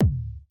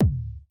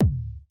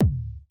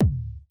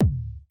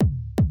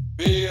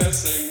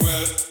BSing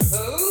with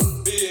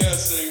Who?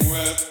 BSing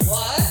with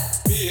What?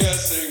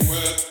 BSing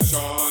with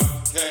Sean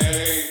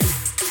K.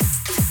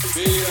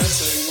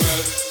 BSing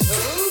with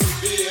Who?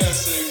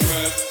 BSing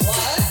with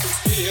What?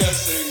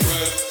 BSing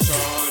with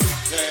Sean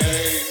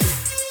K.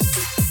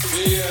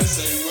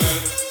 BSing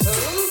with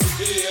Who?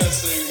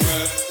 BSing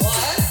with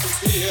What?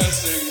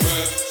 BSing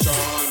with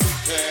Sean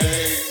K.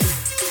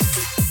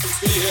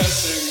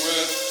 BSing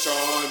with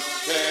Sean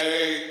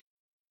K.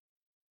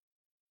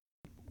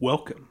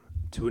 Welcome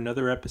to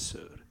another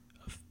episode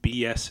of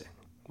BSing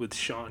with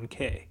Sean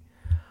K.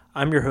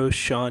 I'm your host,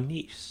 Sean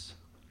Neese.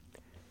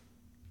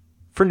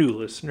 For new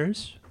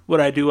listeners, what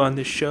I do on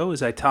this show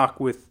is I talk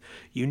with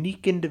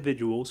unique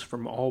individuals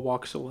from all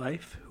walks of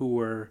life who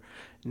are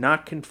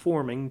not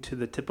conforming to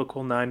the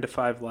typical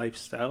 9-to-5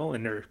 lifestyle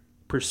and are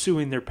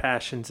pursuing their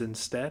passions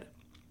instead.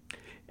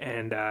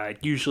 And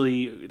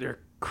usually they're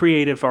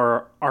creative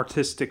or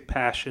artistic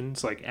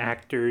passions like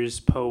actors,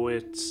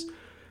 poets,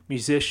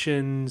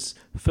 musicians,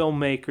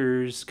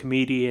 filmmakers,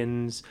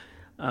 comedians,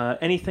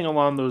 anything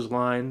along those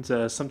lines,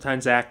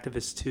 sometimes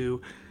activists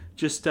too,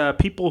 just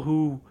people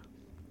who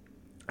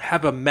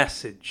have a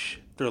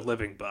message they're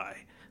living by,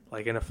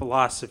 like in a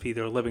philosophy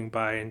they're living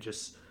by, and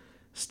just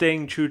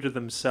staying true to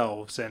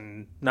themselves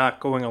and not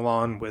going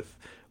along with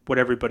what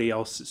everybody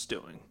else is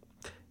doing.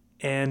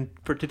 And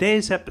for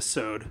today's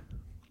episode,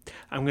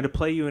 I'm going to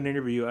play you an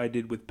interview I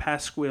did with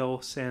Pasquale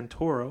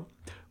Santoro,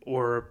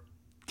 or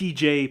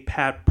DJ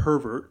Pat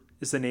Pervert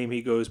is the name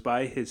he goes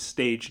by, his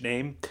stage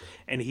name.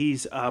 And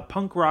he's a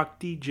punk rock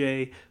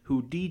DJ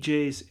who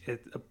DJs at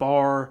a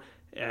bar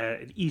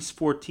at East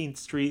 14th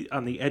Street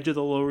on the edge of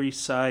the Lower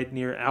East Side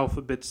near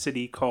Alphabet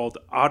City called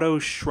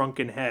Otto's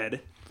Shrunken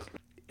Head.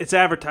 It's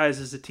advertised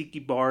as a tiki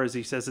bar, as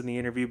he says in the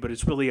interview, but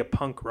it's really a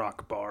punk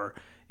rock bar,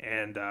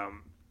 and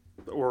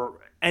or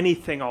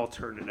anything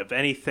alternative,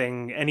 any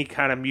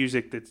kind of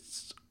music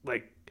that's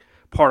like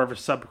part of a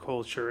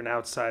subculture and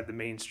outside the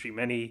mainstream,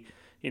 any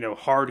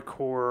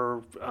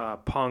hardcore,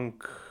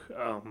 punk,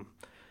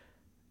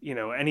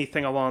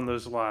 anything along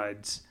those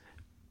lines.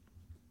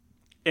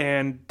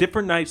 And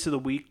different nights of the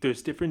week,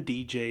 there's different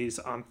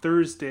DJs. On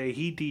Thursday,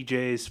 he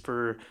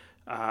DJs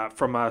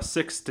from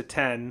 6 to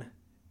 10,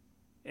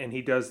 and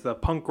he does the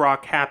punk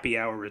rock happy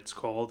hour, it's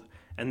called.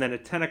 And then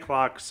at 10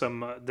 o'clock,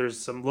 there's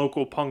some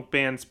local punk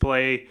bands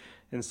play,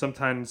 and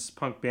sometimes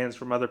punk bands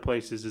from other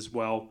places as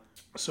well.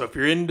 So if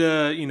you're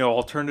into,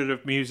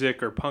 alternative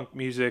music or punk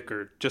music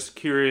or just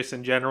curious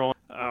in general,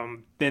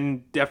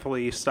 then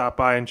definitely stop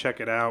by and check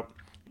it out.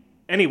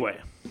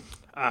 Anyway,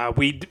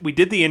 we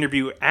did the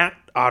interview at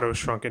Otto's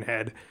Shrunken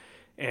Head,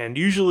 and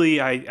usually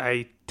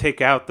I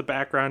take out the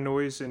background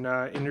noise in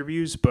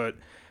interviews, but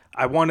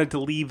I wanted to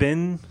leave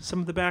in some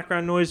of the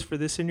background noise for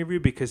this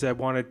interview because I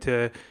wanted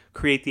to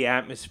create the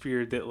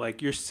atmosphere that,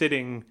 like, you're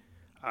sitting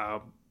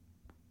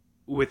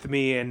with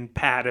me and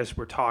Pat as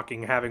we're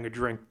talking, having a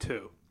drink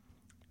too.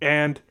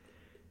 And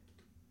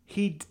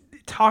he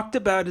talked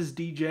about his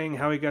DJing,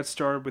 how he got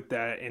started with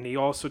that, and he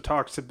also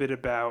talks a bit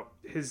about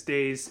his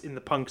days in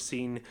the punk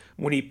scene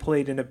when he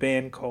played in a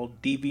band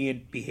called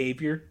Deviant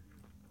Behavior.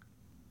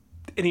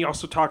 And he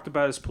also talked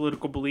about his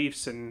political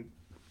beliefs and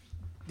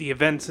the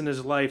events in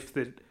his life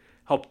that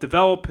helped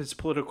develop his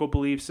political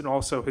beliefs, and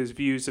also his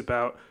views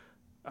about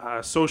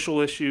social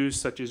issues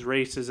such as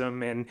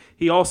racism. And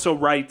he also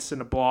writes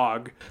in a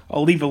blog.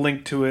 I'll leave a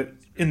link to it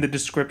in the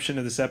description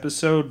of this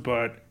episode,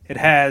 but it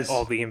has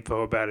all the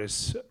info about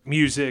his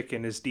music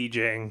and his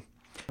DJing.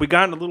 We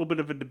got in a little bit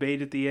of a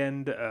debate at the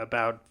end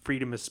about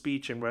freedom of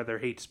speech and whether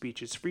hate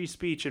speech is free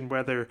speech, and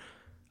whether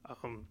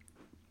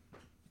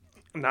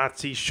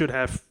Nazis should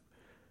have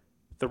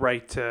the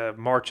right to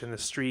march in the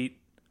street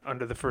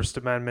under the First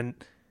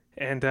Amendment.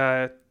 And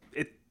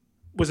it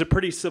was a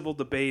pretty civil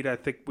debate. I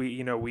think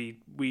we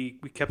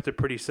kept it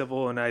pretty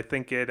civil, and I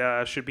think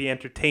it should be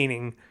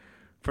entertaining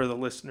for the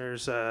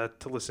listeners to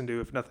listen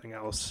to, if nothing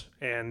else.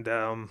 And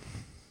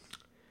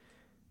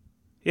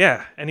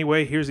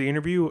anyway, here's the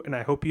interview, and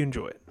I hope you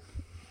enjoy it.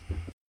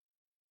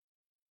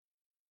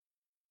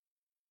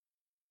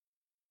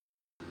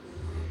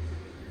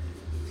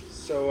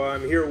 So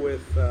I'm here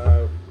with,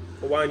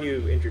 why don't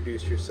you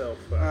introduce yourself?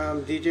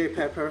 DJ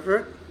Pat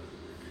Pervert.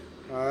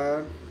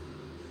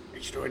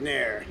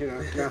 Extraordinaire,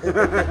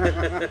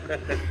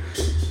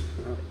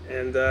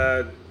 And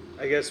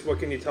I guess, what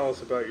can you tell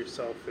us about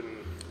yourself and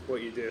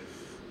what you do?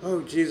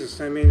 Oh, Jesus.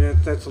 I mean,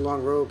 that's a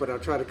long road, but I'll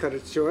try to cut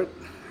it short.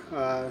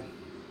 I'm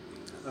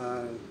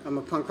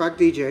a punk rock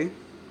DJ,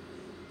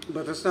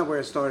 but that's not where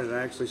I started.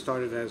 I actually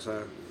started as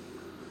a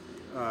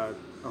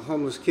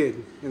homeless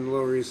kid in the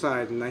Lower East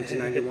Side in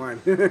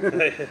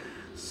 1991.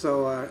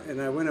 So,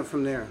 and I went up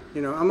from there.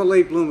 I'm a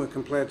late bloomer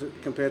compared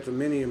to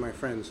many of my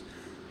friends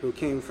who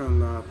came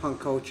from punk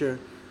culture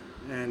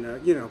and,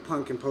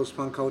 punk and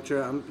post-punk culture.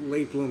 I'm a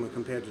late bloomer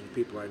compared to the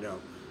people I know,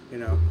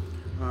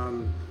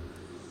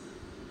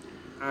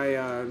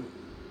 I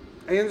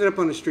ended up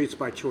on the streets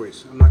by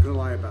choice. I'm not going to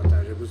lie about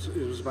that. It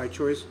was by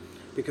choice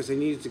because I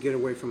needed to get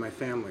away from my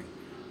family.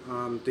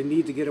 The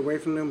need to get away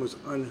from them was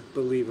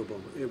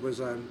unbelievable. It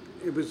was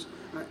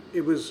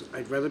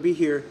I'd rather be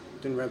here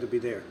than rather be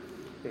there.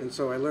 And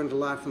so I learned a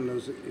lot from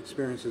those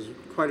experiences.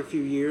 Quite a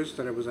few years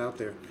that I was out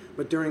there.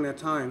 But during that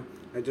time,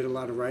 I did a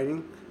lot of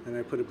writing, and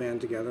I put a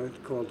band together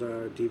called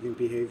Deviant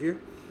Behavior.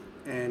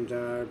 And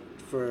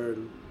for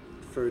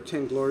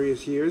 10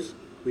 glorious years,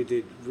 we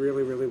did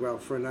really, really well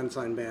for an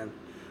unsigned band.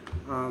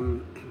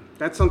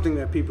 That's something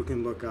that people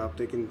can look up.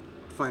 They can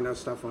find our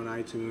stuff on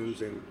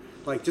iTunes and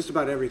like just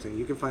about everything.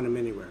 You can find them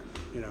anywhere.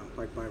 You know,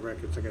 like my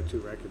records. I got 2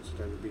 records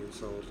that are being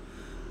sold.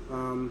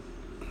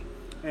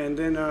 And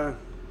then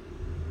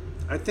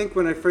I think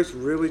when I first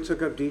really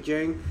took up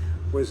DJing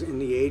was in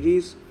the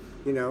 80s,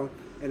 you know,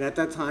 and at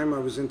that time I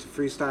was into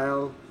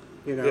freestyle,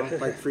 you know,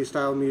 like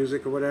freestyle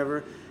music or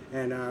whatever.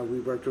 And we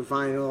worked with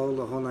vinyl,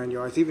 the whole 9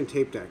 yards, even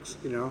tape decks,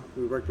 you know.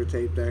 We worked with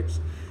tape decks.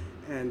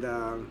 And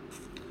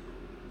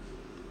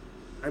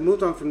I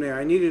moved on from there.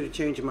 I needed a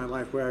change in my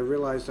life where I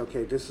realized,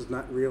 okay, this is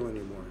not real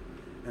anymore.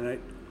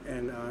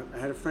 And I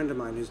had a friend of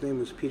mine, his name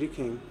was Peter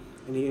King,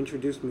 and he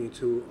introduced me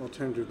to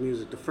alternative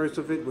music. The first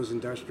of it was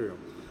industrial.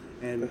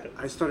 And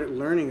I started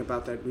learning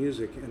about that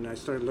music, and I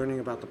started learning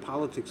about the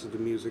politics of the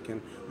music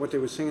and what they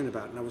were singing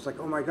about. And I was like,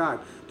 oh my God,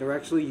 they're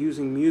actually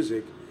using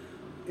music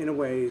in a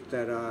way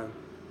that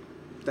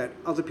that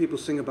other people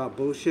sing about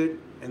bullshit,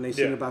 and they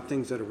sing about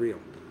things that are real.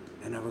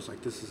 And I was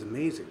like, this is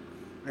amazing.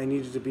 I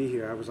needed to be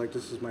here. I was like,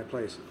 this is my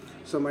place.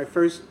 So my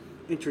first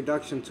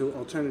introduction to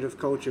alternative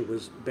culture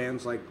was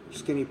bands like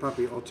Skinny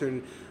Puppy,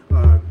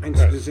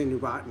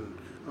 Einstürzende Rotten,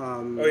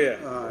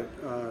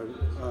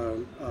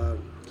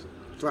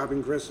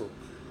 Throbbing Gristle,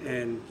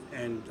 and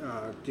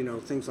you know,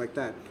 things like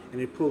that.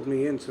 And it pulled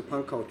me into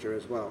punk culture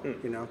as well,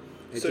 you know.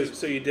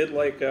 So you did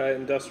like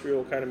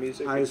industrial kind of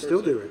music? I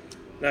still do it.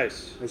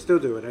 Nice. I still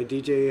do it. I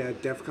DJ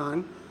at DEF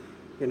CON,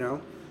 you know,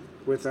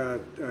 with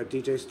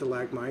DJ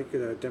Stalagmite.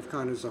 DEF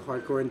CON is a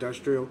hardcore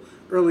industrial,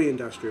 early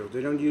industrial.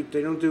 They don't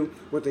do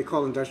what they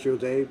call industrial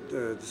day,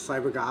 the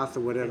cyber goth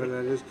or whatever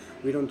that is.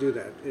 We don't do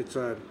that. It's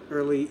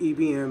early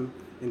EBM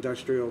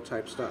industrial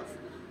type stuff.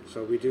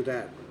 So we do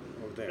that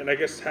over there. And I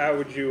guess how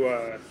would you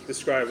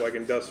describe like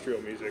industrial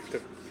music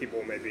to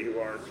people maybe who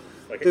aren't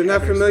like they're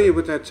not familiar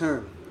with that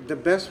term. The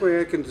best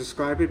way I can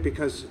describe it,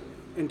 because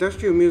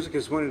industrial music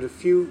is one of the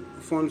few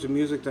forms of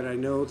music that I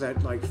know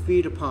that like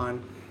feed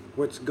upon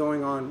what's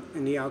going on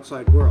in the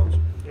outside world.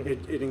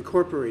 It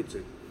incorporates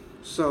it.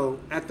 So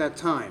at that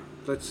time,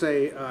 let's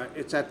say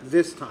it's at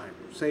this time,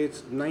 say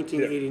it's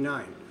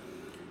 1989,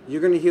 you're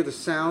going to hear the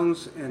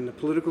sounds and the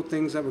political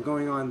things that were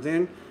going on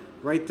then,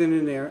 right then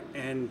and there,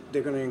 and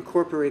they're going to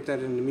incorporate that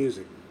in the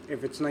music.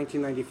 If it's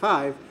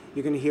 1995,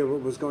 you're going to hear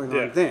what was going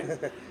on then.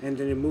 And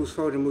then it moves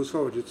forward and moves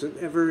forward. It's an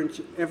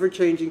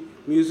ever-changing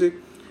music.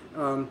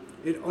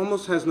 It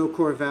almost has no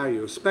core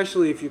value,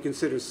 especially if you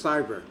consider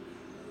cyber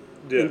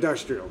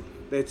industrial.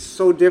 It's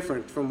so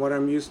different from what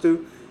I'm used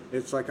to.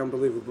 It's like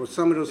unbelievable.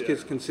 Some of those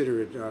kids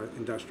consider it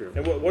industrial.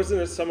 And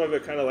wasn't it some of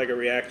it kind of like a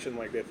reaction,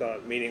 like they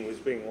thought meaning was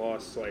being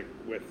lost, like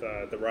with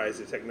the rise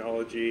of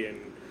technology and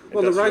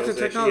well, the rise of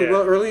technology.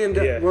 Well,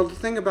 well, the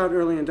thing about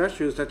early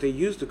industrial is that they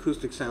used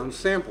acoustic sound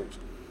samples.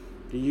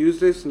 You use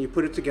this and you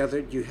put it together.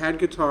 You had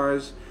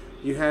guitars,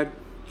 you had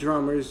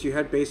drummers, you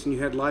had bass, and you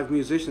had live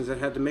musicians that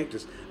had to make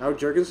this. Al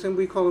Jurgensen,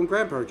 we call him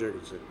Grandpa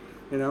Jurgensen.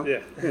 You know?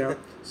 You know?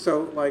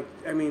 So, like,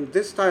 I mean,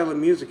 this style of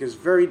music is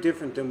very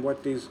different than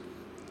what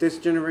this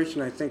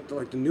generation, I think,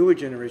 like the newer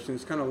generation,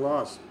 is kind of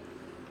lost.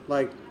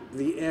 Like,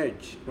 the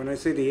edge. When I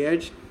say the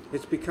edge,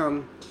 it's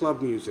become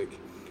club music.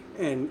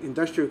 And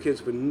industrial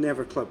kids were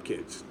never club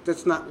kids.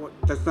 That's not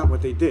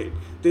what they did.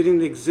 They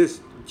didn't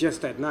exist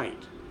just at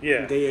night.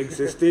 They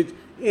existed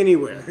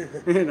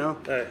anywhere. You know.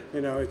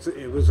 You know,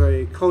 it was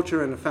a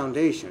culture and a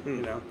foundation.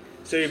 You know.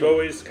 So you've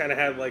always kind of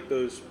had like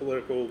those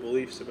political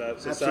beliefs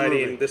about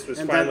society, and this was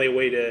finally a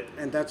way to.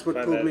 And that's what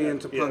pulled me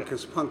into punk,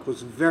 because punk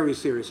was very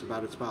serious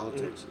about its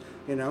politics.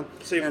 You know.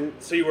 So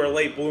you were a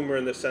late bloomer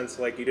in the sense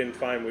like you didn't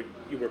find what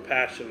you were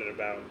passionate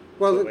about.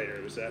 Well,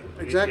 later was that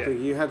exactly.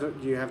 You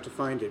have to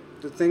find it.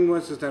 The thing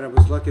was that I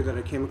was lucky that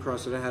I came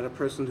across it. I had a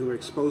person who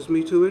exposed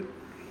me to it,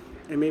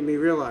 and made me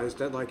realize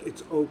that like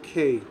it's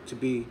okay to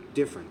be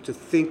different, to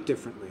think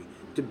differently,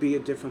 to be a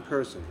different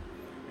person,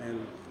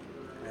 and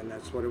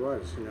that's what it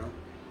was, you know.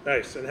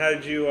 Nice. And how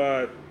did you?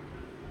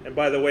 And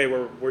by the way,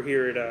 we're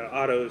here at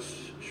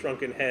Otto's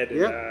Shrunken Head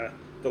in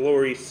the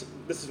Lower East.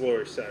 This is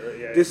Lower East Side, right?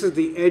 Yeah. This is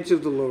the edge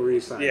of the Lower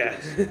East Side. Yeah.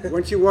 Yes.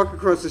 Once you walk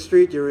across the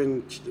street, you're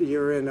in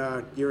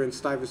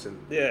Stuyvesant.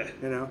 Yeah.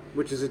 You know,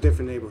 which is a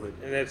different neighborhood.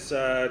 And it's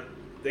the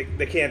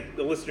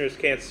listeners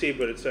can't see,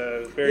 but it's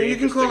a very. You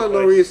can call it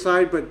Lower East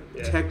Side, but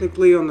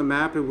technically on the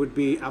map it would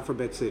be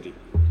Alphabet City.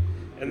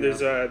 And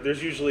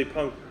there's usually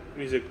punk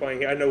music playing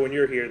here. I know when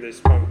you're here, there's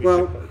punk music.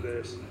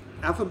 Well,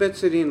 Alphabet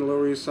City in the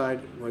Lower East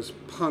Side was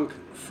punk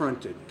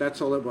fronted.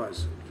 That's all it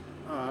was.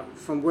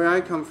 From where I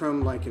come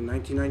from, like in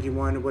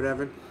 1991 or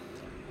whatever,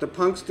 the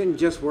punks didn't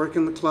just work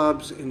in the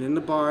clubs and in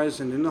the bars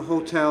and in the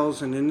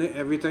hotels and in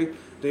everything.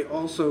 They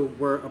also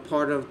were a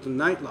part of the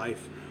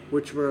nightlife,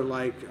 which were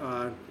like,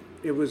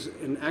 it was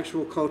an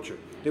actual culture.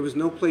 There was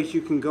no place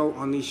you can go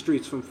on these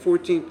streets from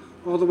 14th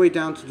all the way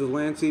down to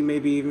Delancey,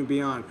 maybe even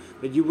beyond,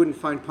 that you wouldn't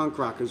find punk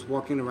rockers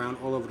walking around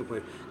all over the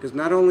place. Because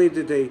not only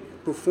did they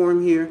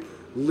perform here,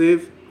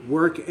 live,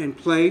 work, and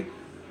play,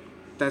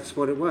 that's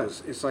what it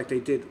was. It's like they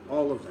did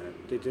all of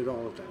that. They did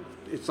all of that.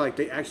 It's like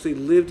they actually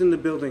lived in the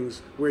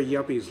buildings where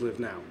yuppies live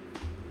now.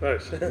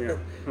 Nice. Yeah.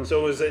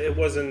 So it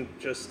wasn't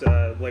just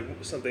like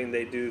something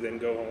they do, then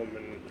go home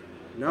and.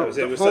 No,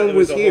 the home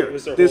was here.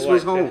 This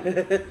was home.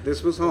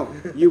 This was home.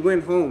 You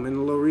went home in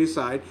the Lower East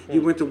Side.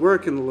 You went to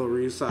work in the Lower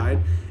East Side,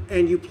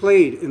 and you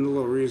played in the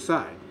Lower East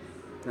Side.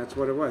 That's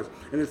what it was.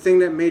 And the thing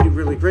that made it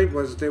really great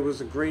was there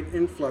was a great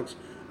influx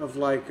of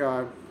like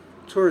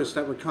tourists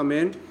that would come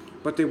in,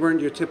 but they weren't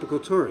your typical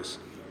tourists.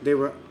 They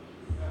were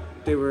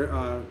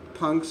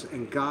punks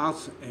and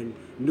goths and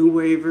new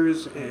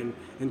wavers and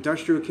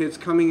industrial kids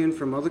coming in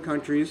from other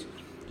countries,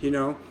 you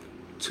know,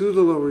 to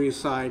the Lower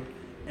East Side,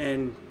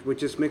 and would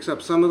just mix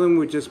up. Some of them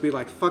would just be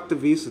like, fuck the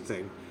visa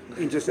thing,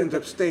 and just end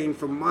up staying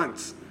for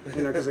months,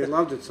 you know, because they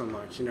loved it so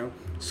much, you know,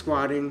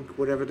 squatting,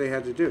 whatever they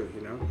had to do,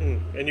 you know.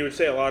 And you would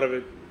say a lot of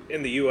it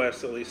in the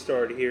U.S. at least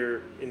started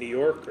here in New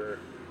York, or?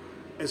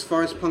 As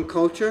far as punk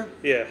culture,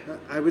 Yeah.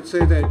 I would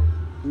say that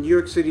New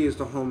York City is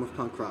the home of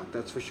punk rock,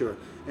 that's for sure.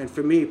 And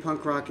for me,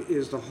 punk rock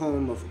is the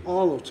home of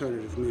all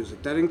alternative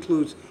music. That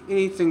includes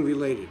anything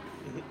related,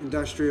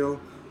 industrial,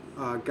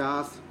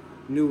 goth,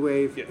 new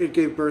wave. Yeah. It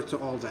gave birth to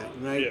all that.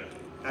 And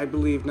I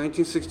believe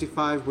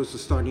 1965 was the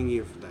starting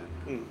year for that.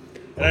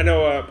 And I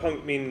know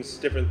punk means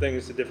different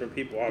things to different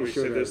people.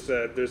 Obviously,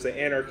 sure there's the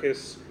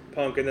anarchist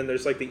punk, and then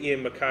there's like the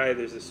Ian MacKaye.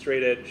 There's the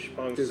straight edge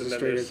punks. There's and the then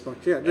straight there's, edge punk.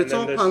 Yeah, and it's then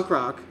all there's- punk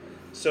rock.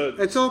 So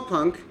It's all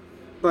punk,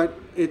 but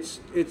it's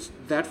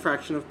that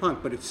fraction of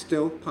punk, but it's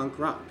still punk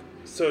rock.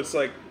 So it's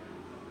like,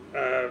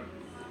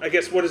 I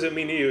guess, what does it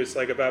mean to you? It's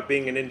like about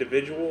being an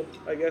individual,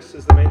 I guess,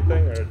 is the main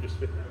thing, or just.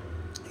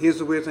 Here's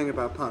the weird thing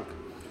about punk.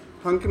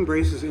 Punk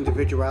embraces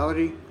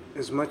individuality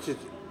as much as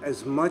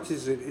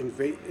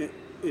it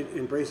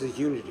embraces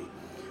unity.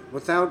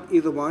 Without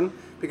either one,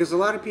 because a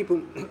lot of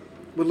people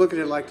would look at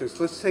it like this.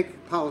 Let's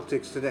take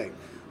politics today,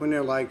 when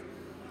they're like,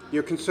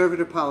 your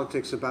conservative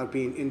politics about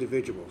being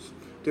individuals.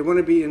 They want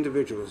to be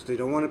individuals. They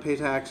don't want to pay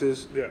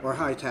taxes or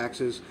high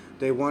taxes.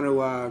 They want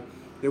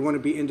to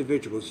be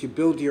individuals. You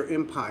build your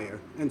empire,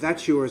 and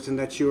that's yours, and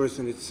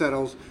it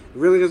settles. It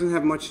really doesn't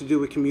have much to do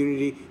with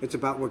community. It's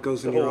about what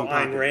goes in your own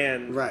pocket. The whole Ayn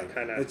Rand right.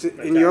 kind of It's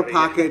in your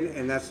pocket,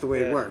 and that's the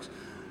way it works.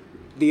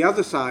 The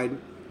other side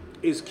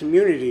is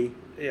community.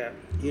 Yeah.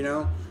 You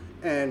know,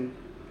 and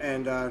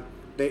a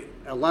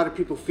lot of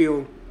people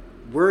feel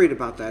worried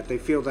about that. They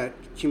feel that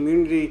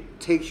community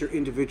takes your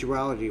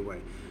individuality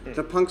away.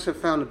 The punks have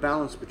found a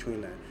balance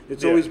between that.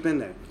 It's always been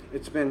that.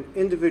 It's been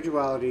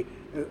individuality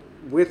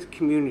with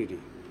community.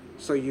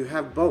 So you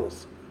have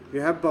both.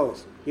 You have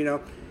both. You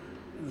know,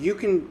 you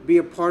can be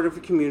a part of a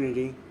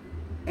community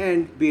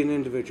and be an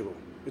individual.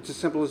 It's as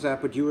simple as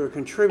that, but you are a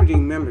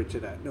contributing member to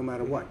that no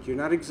matter what. You're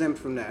not exempt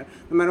from that.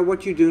 No matter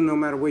what you do, no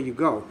matter where you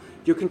go,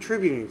 you're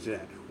contributing to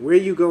that. Where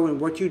you go and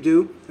what you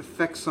do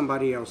affects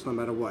somebody else no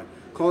matter what.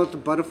 Call it the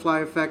butterfly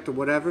effect or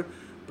whatever,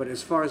 but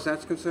as far as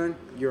that's concerned,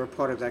 you're a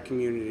part of that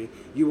community.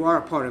 You are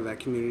a part of that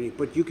community,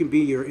 but you can be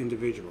your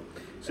individual.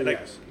 So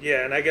yes.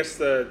 And I guess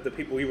the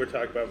people we were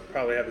talking about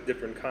probably have a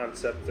different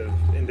concept of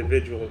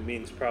individual. It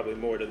means probably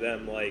more to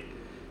them, like,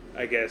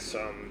 I guess,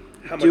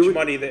 how much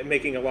money,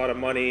 making a lot of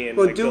money, and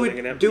like building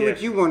an empire. Do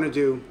what you want to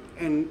do,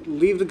 and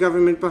leave the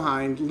government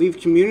behind, leave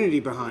community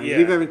behind.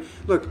 Yeah.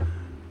 Look,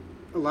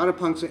 a lot of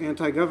punks are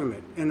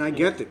anti-government, and I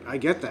get it. I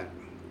get that,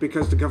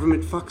 because the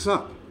government fucks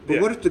up. But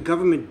what if the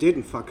government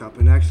didn't fuck up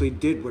and actually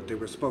did what they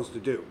were supposed to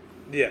do?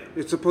 Yeah.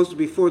 It's supposed to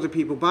be for the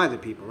people, by the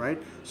people,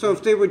 right? So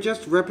if they were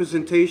just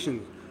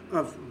representation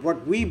of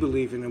what we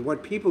believe in and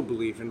what people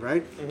believe in,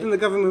 right, then the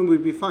government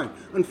would be fine.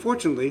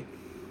 Unfortunately,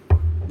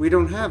 we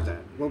don't have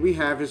that. What we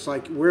have is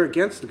like, we're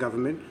against the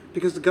government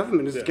because the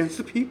government is against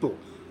the people.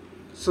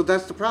 So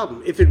that's the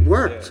problem. If it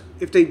worked,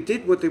 if they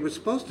did what they were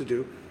supposed to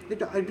do,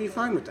 I'd be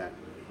fine with that.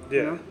 Yeah.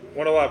 You know?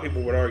 What a lot of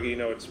people would argue,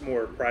 it's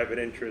more private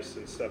interests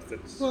and stuff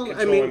that's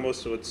controlling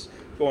most of what's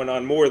going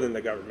on more than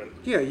the government.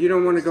 Yeah, you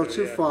don't want to go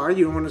too far.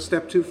 You don't want to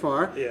step too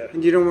far. Yeah.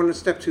 And you don't want to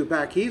step too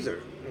back either.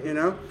 You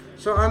know?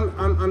 So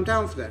I'm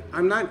down for that.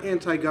 I'm not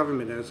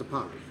anti-government as a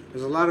punk.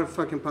 There's a lot of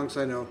fucking punks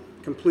I know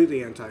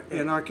completely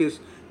anti-anarchists.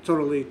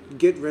 Totally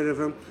get rid of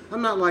them.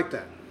 I'm not like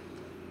that.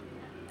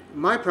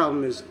 My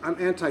problem is I'm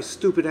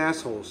anti-stupid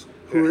assholes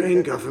who are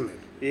in government.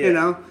 You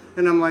know?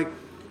 And I'm like,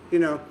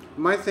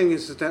 my thing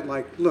is that,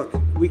 like, look,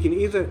 we can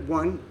either,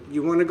 one,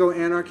 you want to go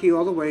anarchy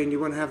all the way and you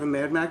want to have a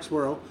Mad Max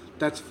world,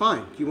 that's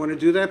fine. You want to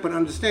do that, but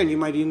understand you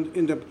might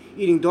end up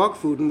eating dog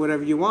food and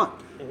whatever you want,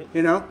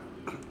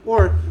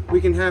 Or we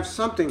can have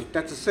something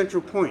that's a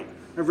central point,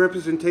 a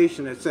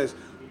representation that says,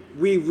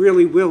 we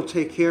really will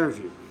take care of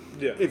you.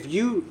 Yeah. If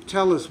you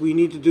tell us we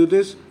need to do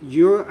this,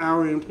 you're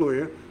our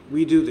employer,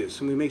 we do this,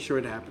 and we make sure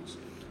it happens.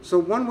 So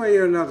one way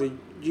or another,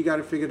 you got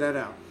to figure that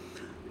out.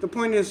 The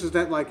point is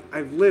that, like,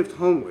 I've lived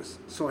homeless,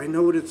 so I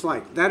know what it's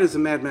like. That is a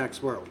Mad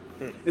Max world.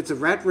 It's a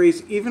rat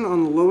race, even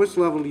on the lowest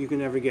level you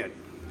can ever get.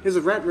 There's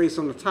a rat race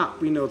on the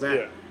top. We know that.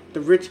 Yeah.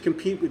 The rich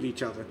compete with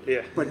each other.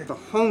 Yeah. But the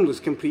homeless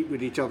compete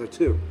with each other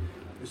too.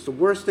 It's the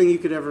worst thing you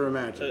could ever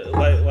imagine.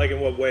 Like in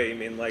what way? You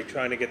mean like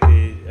trying to get the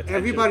attention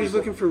Everybody's of people?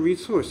 looking for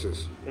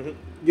resources. Mm-hmm.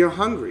 You're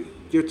hungry.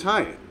 You're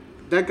tired.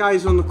 That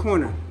guy's on the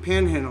corner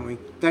panhandling.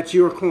 That's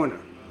your corner.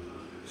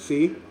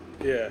 See?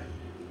 Yeah.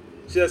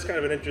 See, that's kind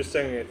of an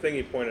interesting thing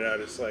you pointed out.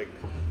 It's like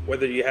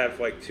whether you have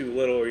like too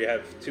little or you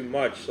have too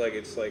much. Like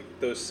it's like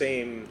those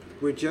same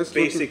We're just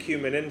basic looking,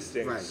 human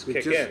instincts we're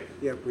kick just, in.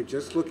 Yeah, we're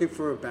just looking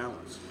for a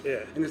balance.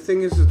 Yeah. And the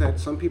thing is that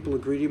some people are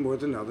greedy more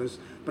than others,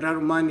 but I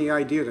don't mind the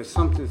idea that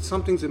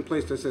something's in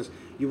place that says,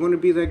 you want to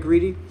be that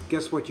greedy?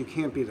 Guess what? You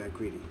can't be that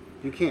greedy.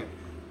 You can't.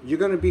 You're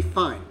going to be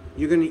fine.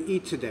 You're going to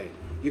eat today.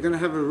 You're going to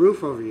have a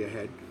roof over your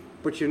head,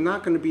 but you're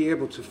not going to be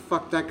able to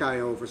fuck that guy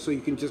over so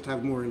you can just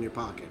have more in your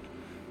pocket.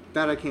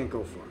 That I can't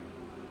go for.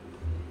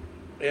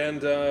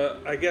 And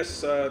I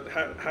guess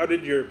how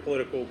did your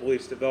political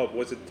beliefs develop?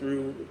 Was it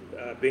through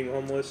being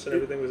homeless and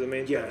everything was the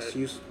main Yes,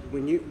 thing?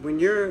 when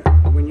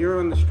you're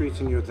on the streets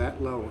and you're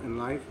that low in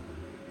life,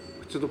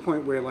 to the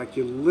point where like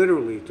you're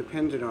literally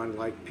dependent on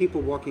like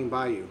people walking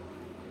by you,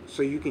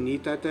 so you can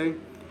eat that day.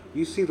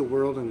 You see the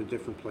world in a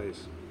different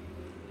place.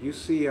 You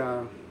see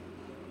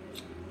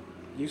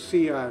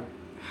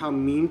how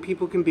mean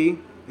people can be,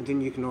 and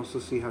then you can also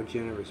see how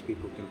generous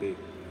people can be.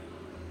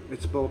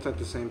 It's both at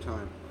the same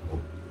time,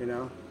 you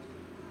know.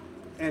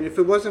 And if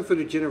it wasn't for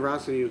the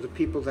generosity of the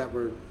people that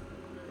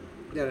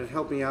had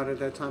helped me out at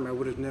that time, I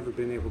would have never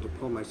been able to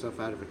pull myself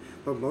out of it.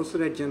 But most of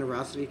that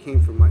generosity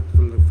came from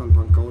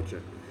punk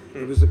culture.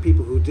 It was the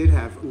people who did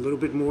have a little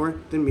bit more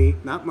than me,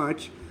 not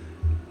much,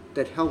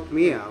 that helped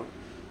me out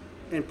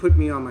and put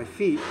me on my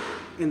feet,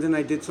 and then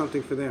I did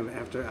something for them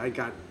after I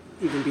got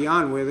even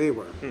beyond where they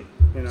were. You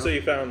know? So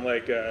you found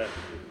like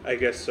I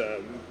guess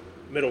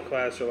middle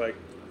class or like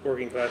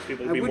working class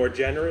people to be more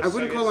generous. I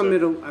wouldn't call them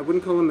middle. I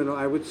wouldn't call them middle.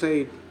 I would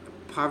say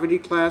poverty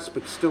class,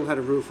 but still had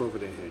a roof over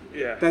their head.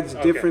 Yeah. That's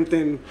Okay. different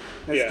than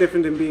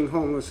different than being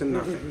homeless and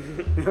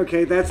nothing.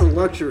 Okay, that's a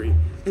luxury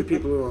to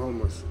people who are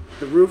homeless.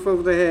 The roof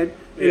over their head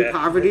in Yeah.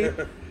 poverty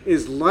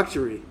is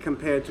luxury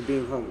compared to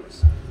being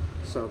homeless.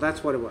 So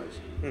that's what it was.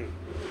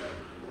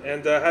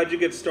 And how'd you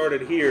get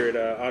started here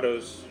at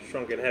Otto's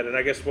Shrunken Head? And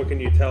I guess what can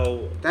you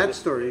tell? That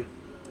story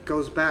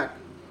goes back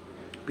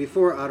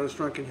before Otto's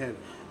Shrunken Head.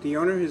 The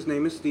owner, his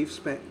name is Steve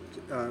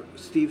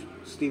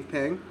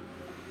Pang.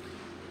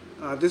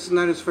 This is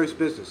not his first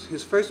business.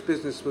 His first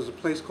business was a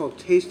place called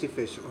Tasty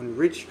Fish on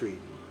Ridge Street,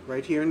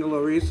 right here in the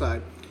Lower East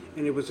Side,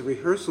 and it was a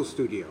rehearsal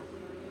studio.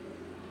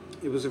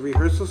 It was a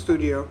rehearsal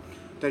studio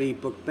that he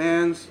booked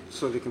bands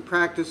so they can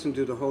practice and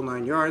do the whole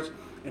 9 yards.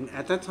 And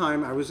at that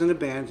time, I was in a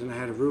band and I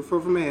had a roof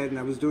over my head and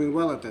I was doing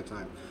well at that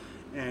time.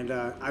 And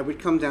I would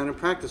come down and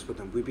practice with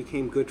him. We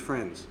became good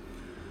friends.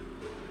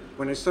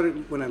 When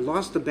I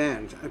lost the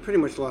band, I pretty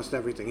much lost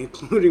everything,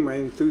 including my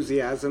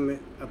enthusiasm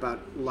about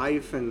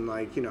life and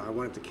like, you know, I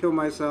wanted to kill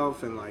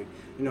myself and like,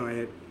 you know, I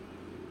had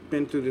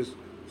been through this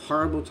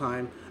horrible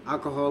time,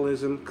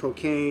 alcoholism,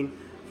 cocaine,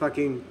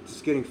 fucking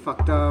just getting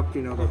fucked up,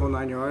 you know, the whole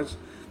 9 yards.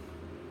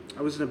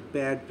 I was in a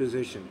bad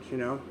position, you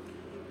know,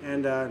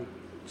 and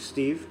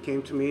Steve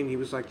came to me and he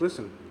was like,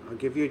 listen, I'll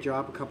give you a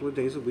job a couple of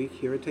days a week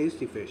here at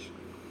Tasty Fish.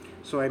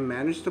 So I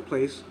managed the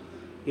place,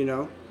 you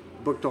know,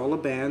 booked all the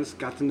bands,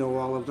 got to know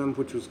all of them,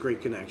 which was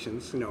great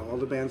connections. You know, all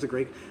the bands are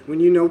great. When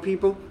you know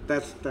people,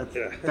 that's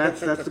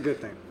the good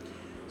thing.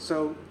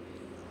 So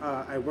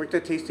I worked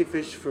at Tasty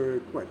Fish for,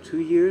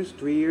 2 years,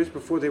 3 years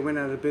before they went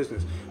out of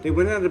business. They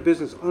went out of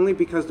business only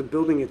because the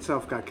building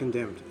itself got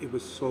condemned. It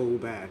was so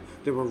bad.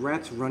 There were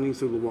rats running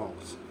through the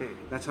walls.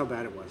 That's how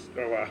bad it was.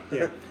 Oh, wow.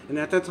 Yeah. And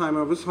at that time,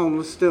 I was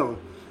homeless still,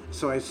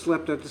 so I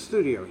slept at the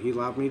studio. He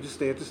allowed me to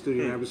stay at the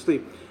studio and I would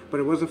sleep. But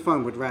it wasn't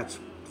fun with rats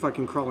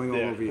fucking crawling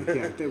all over you.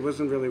 Yeah, it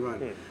wasn't really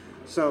fun.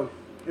 So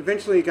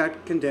eventually it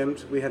got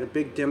condemned. We had a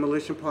big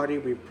demolition party.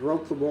 We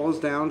broke the walls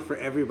down for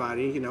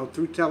everybody, you know,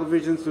 through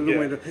televisions through the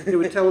window. There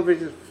were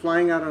televisions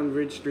flying out on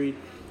Ridge Street,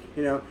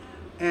 you know.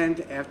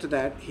 And after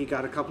that, he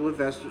got a couple of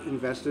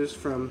investors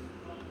from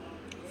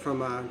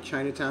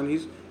Chinatown.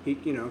 He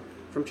you know,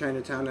 from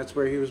Chinatown. That's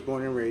where he was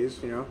born and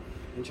raised, you know,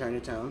 in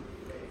Chinatown.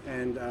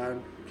 And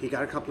he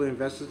got a couple of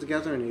investors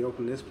together and he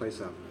opened this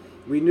place up.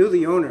 We knew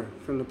the owner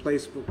from the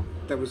place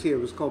that was here.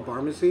 It was called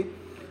Barmacy,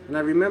 and I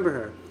remember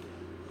her.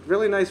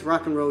 Really nice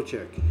rock and roll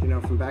chick, you know,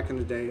 from back in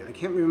the day. I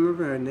can't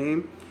remember her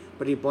name,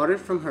 but he bought it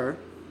from her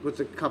with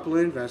a couple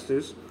of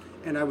investors,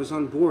 and I was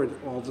on board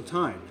all the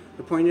time.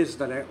 The point is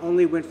that I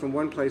only went from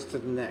one place to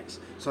the next.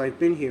 So I've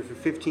been here for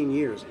 15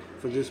 years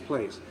for this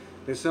place.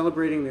 They're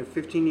celebrating their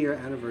 15-year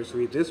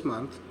anniversary this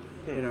month,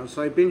 you know,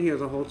 so I've been here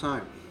the whole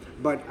time.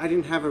 But I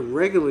didn't have a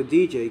regular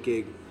DJ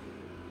gig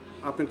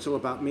up until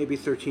about maybe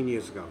 13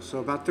 years ago. So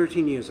about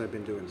 13 years I've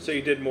been doing this. So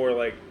you did more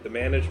like the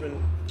management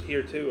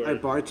here too? Or? I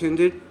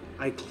bartended,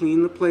 I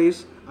cleaned the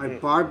place, I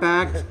bar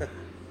backed,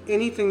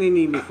 anything they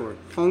need me for.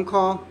 Phone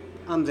call,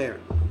 I'm there.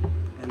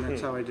 And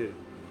that's how I did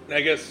it. I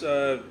guess,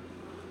 how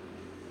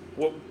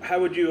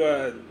would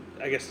you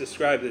I guess,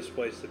 describe this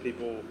place to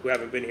people who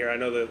haven't been here? I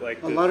know that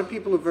like A lot of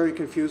people are very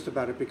confused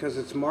about it because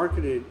it's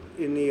marketed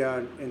in the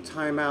in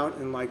Time Out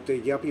and like the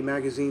yuppie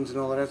magazines and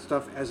all of that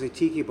stuff as a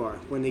tiki bar.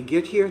 When they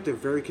get here, they're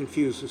very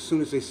confused. As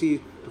soon as they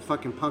see the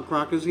fucking punk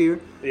rockers here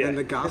and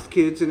the goth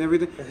kids and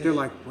everything, they're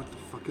like, "What the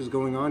fuck is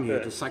going on here?"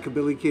 Yeah. The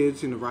psychobilly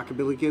kids and the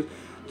rockabilly kids,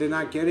 they're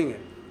not getting it.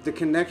 The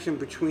connection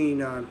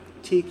between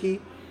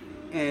tiki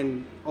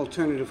and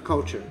alternative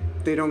culture.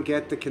 They don't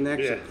get the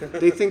connection. Yeah.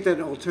 They think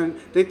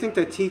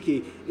that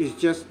tiki is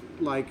just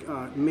like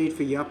made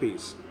for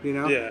yuppies, you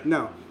know? Yeah.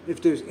 No.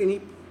 If there's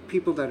any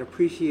people that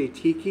appreciate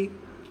tiki,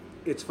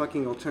 it's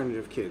fucking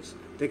alternative kids.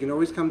 They can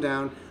always come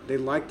down. They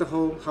like the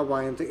whole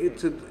Hawaiian thing.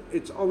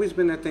 It's always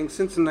been that thing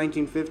since the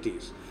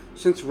 1950s.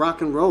 Since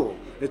rock and roll,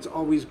 it's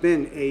always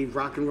been a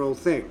rock and roll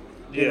thing.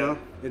 You know?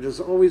 It has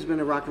always been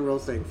a rock and roll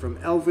thing from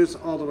Elvis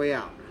all the way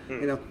out.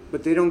 You know,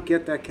 but they don't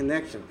get that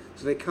connection.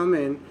 So they come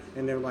in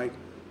and they're like,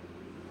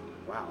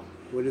 wow,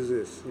 what is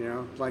this? You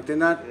know, like they're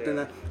not,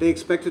 they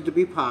expect it to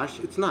be posh.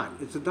 It's not.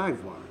 It's a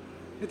dive bar.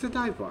 It's a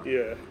dive bar.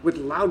 Yeah. With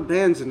loud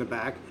bands in the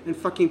back and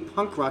fucking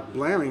punk rock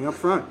blaring up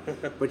front.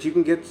 But you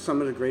can get some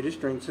of the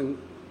greatest drinks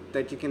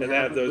that you can and they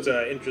have those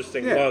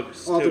interesting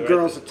mugs all too, the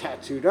girls are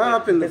tattooed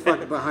up and the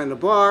fucking behind the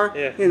bar.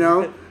 Yeah. You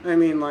know, I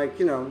mean, like,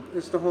 you know,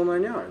 it's the whole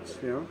 9 yards.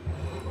 You know,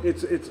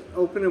 it's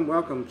open and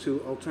welcome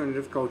to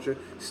alternative culture.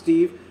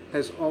 Steve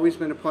has always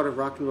been a part of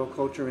rock and roll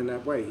culture in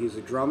that way. He's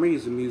a drummer.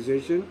 He's a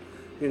musician.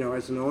 You know,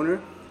 as an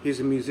owner, he's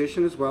a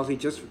musician as well. He's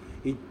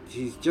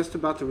just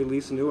about to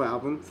release a new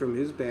album from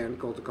his band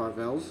called the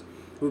Carvels,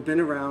 who've been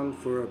around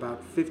for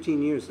about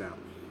 15 years now,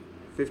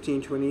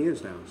 15, 20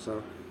 years now.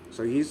 So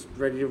he's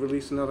ready to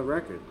release another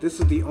record. This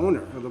is the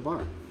owner of the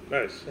bar.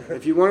 Nice.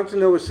 If you wanted to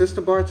know a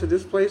sister bar to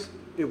this place,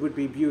 it would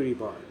be Beauty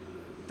Bar.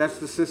 That's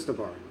the sister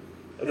bar.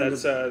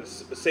 That's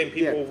same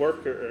people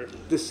work or?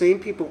 The same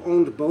people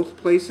owned both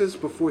places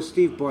before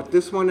Steve bought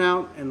this one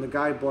out and the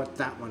guy bought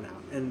that one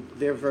out. And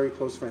they're very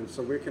close friends.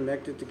 So we're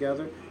connected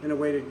together in a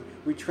way that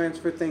we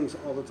transfer things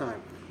all the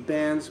time.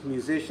 Bands,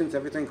 musicians,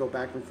 everything go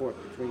back and forth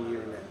between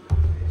here and there.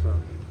 So.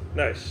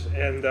 Nice.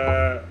 And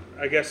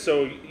I guess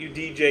so you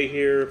DJ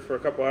here for a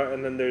couple hours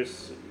and then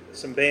there's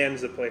some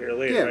bands that play here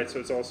later, right? So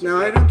it's also... Now,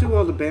 I don't do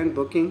all the band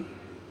booking,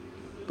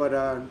 but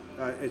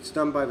it's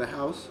done by the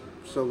house.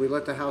 So we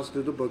let the house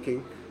do the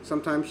booking.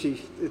 Sometimes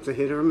it's a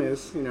hit or a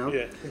miss, you know.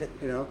 Yeah.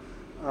 You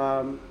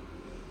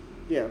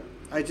know.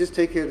 I just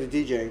take care of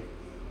the DJ.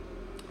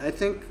 I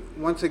think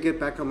once I get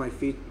back on my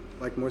feet,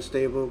 like more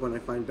stable, when I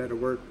find better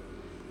work,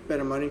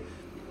 better money,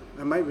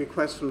 I might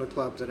request from the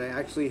club that I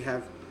actually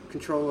have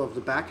control of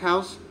the back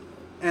house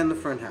and the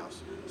front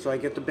house. So I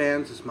get the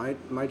bands. It's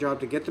my job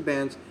to get the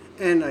bands,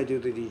 and I do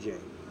the DJ.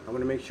 I want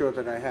to make sure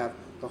that I have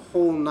the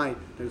whole night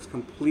that is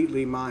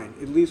completely mine,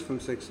 at least from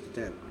 6 to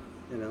 10.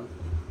 You know.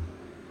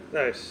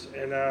 Nice.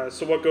 And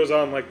so what goes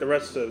on like the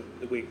rest of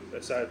the week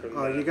aside from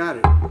that? You got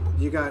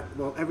it.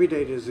 Well, every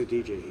day there's a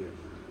DJ here,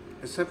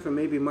 except for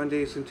maybe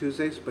Mondays and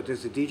Tuesdays. But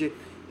there's a DJ.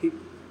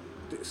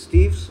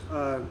 Steve's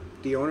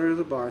the owner of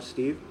the bar.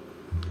 Steve,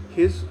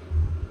 his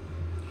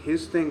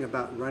thing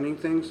about running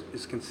things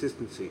is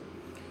consistency.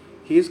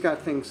 He's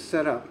got things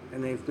set up,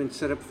 and they've been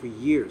set up for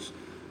years.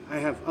 I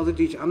have other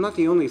DJs. I'm not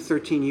the only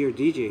 13-year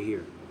DJ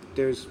here.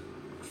 There's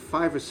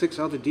 5 or 6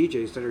 other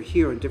DJs that are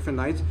here on different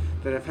nights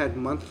that have had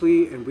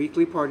monthly and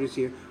weekly parties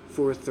here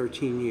for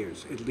 13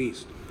 years at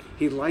least.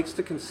 He likes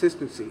the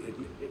consistency.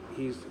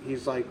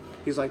 He's like,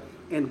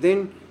 and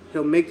then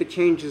he'll make the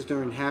changes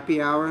during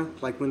happy hour,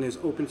 like when there's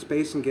open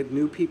space and get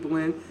new people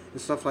in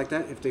and stuff like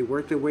that. If they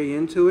work their way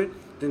into it,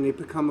 then they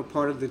become a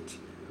part of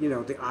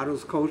the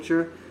Otto's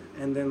culture,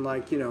 and then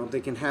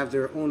they can have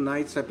their own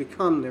nights that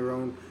become their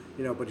own,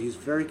 but he's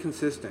very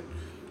consistent.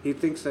 He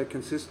thinks that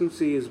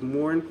consistency is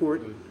more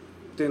important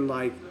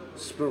than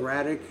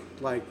sporadic,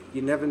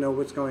 you never know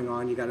what's going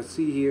on. You got to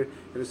see here,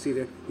 got to see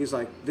there. He's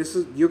like,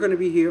 you're going to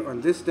be here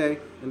on this day,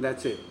 and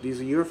that's it.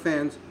 These are your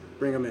fans.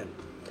 Bring them in.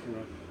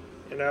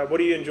 And what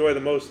do you enjoy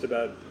the most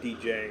about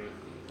DJing?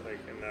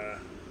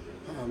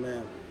 Oh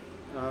man,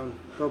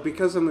 well,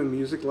 because I'm a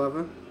music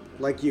lover,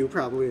 like you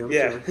probably, I'm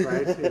sure,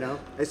 right?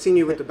 I seen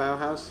you with the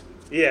Bauhaus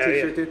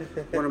t-shirt. There.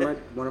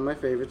 One of my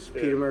favorites.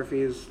 Yeah. Peter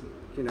Murphy is,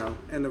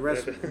 and the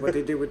rest, what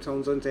they did with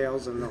Tones on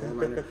Tails and the whole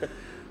nine.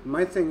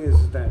 My thing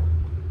is that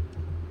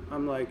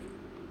I'm I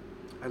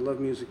love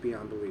music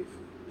beyond belief,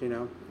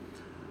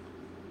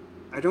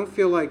 I don't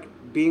feel like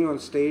being on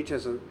stage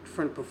as a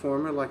front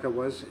performer like I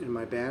was in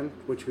my band,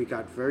 which we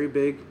got very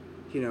big,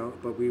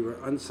 but we were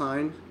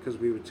unsigned because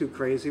we were too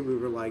crazy. We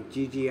were like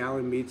G.G.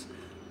 Allen meets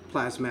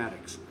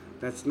Plasmatics.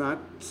 That's not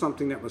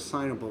something that was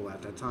signable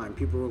at that time.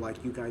 People were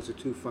like, you guys are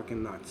too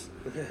fucking nuts,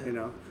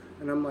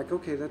 And I'm like,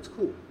 okay, that's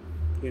cool,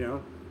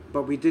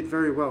 But we did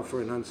very well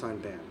for an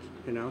unsigned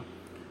band,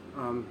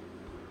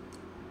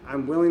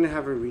 I'm willing to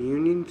have a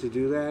reunion to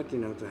do that,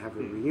 to have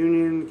a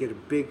reunion, get a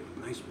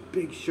nice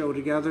big show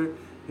together,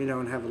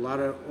 and have a lot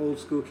of old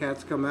school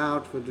cats come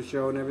out for the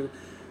show and everything.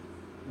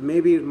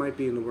 Maybe it might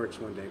be in the works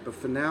one day. But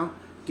for now,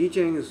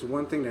 DJing is the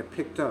one thing that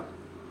picked up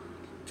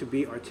to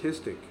be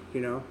artistic,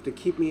 to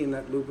keep me in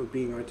that loop of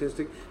being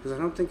artistic. Because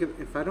I don't think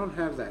if I don't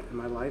have that in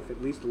my life,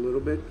 at least a little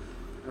bit,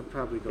 I'd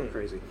probably go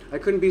crazy. I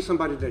couldn't be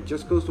somebody that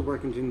just goes to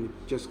work and then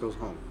just goes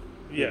home.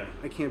 Yeah.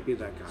 I can't be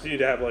that guy. So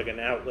you'd have like an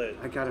outlet.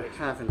 I gotta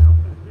have an outlet.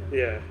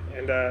 Yeah,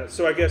 and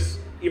so I guess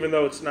even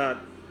though it's not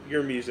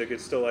your music,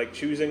 it's still like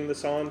choosing the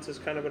songs is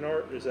kind of an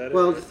art. Is that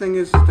Well, it? the thing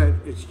is that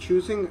it's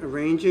choosing,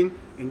 arranging,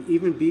 and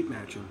even beat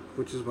matching,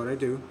 which is what I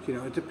do.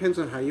 It depends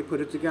on how you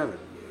put it together.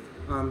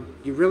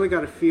 You really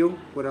got to feel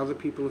what other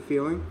people are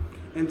feeling,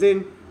 and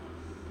then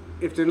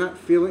if they're not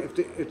feeling,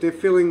 if they're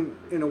feeling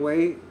in a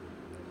way,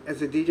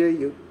 as a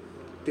DJ,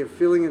 they're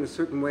feeling in a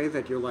certain way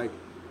that you're like,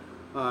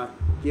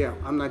 yeah,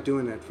 I'm not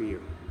doing that for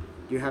you.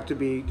 You have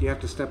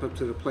to step up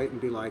to the plate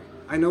and be like,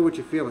 I know what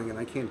you're feeling, and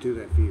I can't do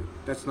that for you.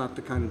 That's not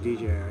the kind of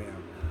DJ I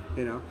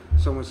am,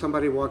 So when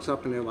somebody walks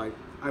up and they're like,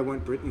 I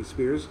want Britney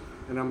Spears,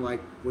 and I'm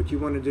like, what you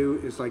want to do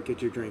is like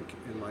get your drink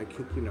and like,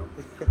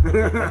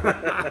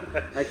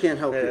 I can't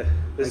help you.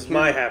 This is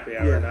my happy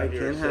hour, yeah, not I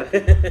yours. can't help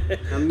it.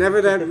 I'm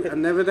never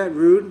that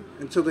rude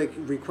until they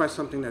request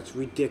something that's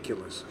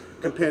ridiculous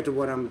compared to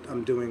what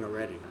I'm doing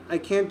already. I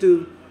can't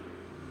do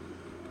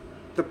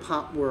the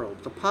pop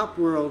world. The pop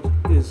world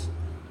is,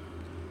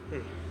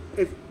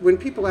 when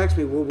people ask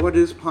me, well, what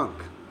is punk,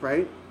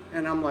 right?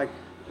 And I'm like,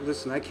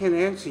 listen, I can't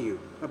answer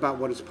you about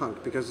what is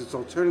punk because it's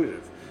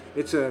alternative.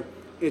 It's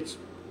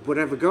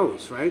whatever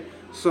goes, right?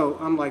 So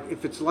I'm like,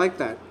 if it's like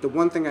that, the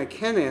one thing I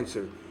can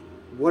answer,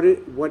 what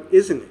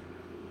isn't it?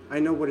 I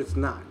know what it's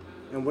not.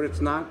 And what it's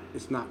not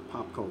is not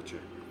pop culture.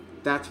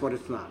 That's what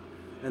it's not.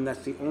 And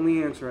that's the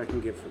only answer I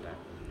can give for that.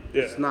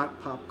 Yeah. It's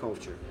not pop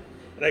culture.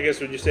 And I guess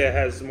would you say it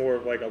has more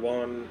of like a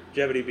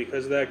longevity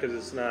because of that? Because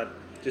it's not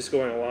just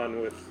going along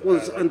with... Well,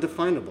 it's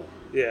undefinable.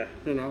 Yeah.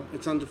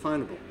 It's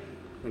undefinable.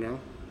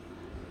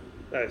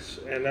 Nice.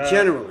 And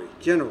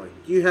Generally,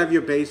 you have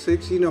your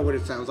basics. You know what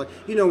it sounds like.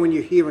 You know when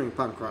you're hearing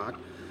punk rock,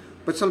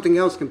 but something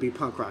else can be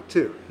punk rock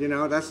too.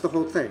 That's the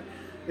whole thing.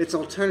 It's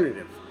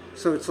alternative,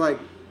 so it's like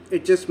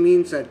it just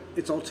means that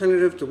it's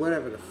alternative to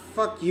whatever the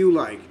fuck you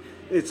like.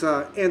 It's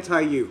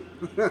anti-you.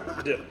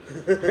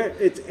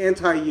 It's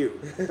anti-you.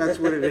 That's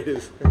what it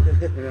is.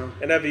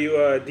 And have you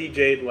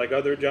DJ'd like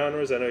other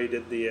genres? I know you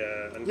did the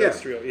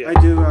industrial. Yeah,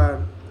 I do.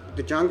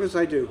 The genres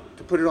I do,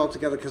 to put it all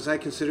together, because I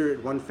consider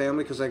it one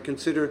family, because I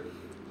consider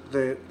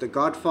the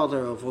godfather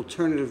of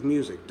alternative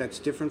music that's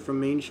different from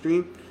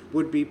mainstream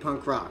would be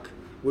punk rock,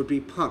 would be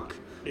punk.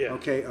 Yeah.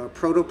 Okay,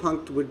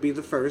 proto-punk would be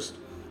the first,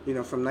 from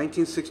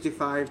 1965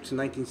 to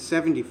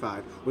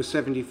 1975 or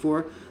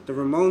 74. The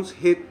Ramones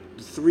hit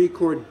the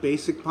 3-chord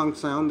basic punk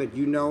sound that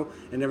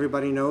and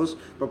everybody knows,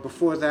 but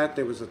before that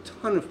there was a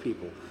ton of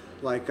people,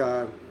 like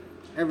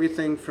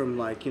everything from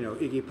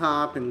Iggy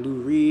Pop and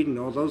Lou Reed and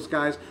all those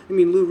guys. I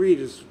mean, Lou Reed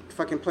is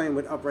fucking playing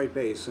with upright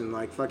bass and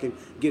like fucking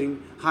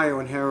getting high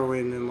on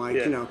heroin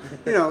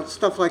and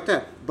stuff like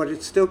that. But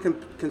it's still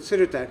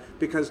considered that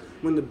because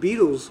when the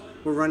Beatles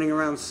were running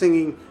around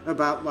singing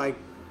about like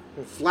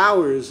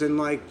flowers and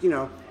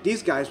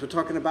these guys were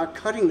talking about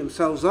cutting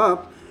themselves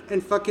up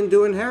and fucking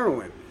doing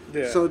heroin.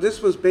 Yeah. So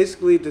this was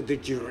basically the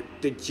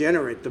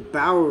degenerate, the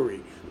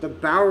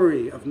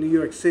Bowery of New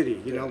York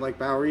City, like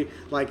Bowery,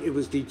 like it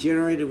was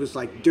degenerate, it was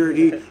like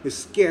dirty, you're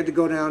scared to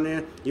go down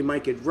there, you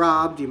might get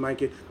robbed,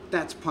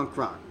 that's punk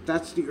rock.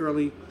 That's the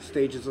early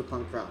stages of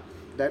punk rock.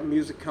 That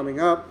music coming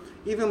up,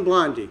 even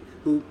Blondie,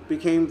 who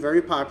became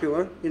very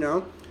popular,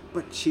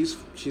 but she's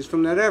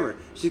from that era.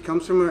 She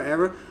comes from her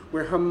era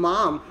where her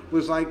mom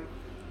was like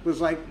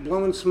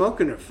blowing smoke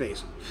in her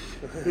face,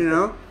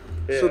 Yeah.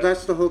 So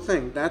that's the whole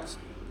thing. That's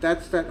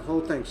that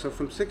whole thing. So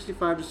from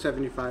 65 to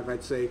 75,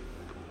 I'd say,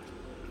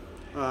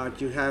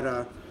 you had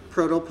a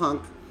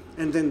proto-punk,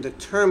 and then the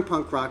term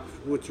punk rock,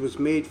 which was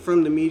made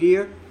from the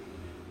media,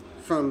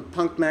 from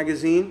Punk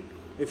Magazine.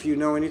 If you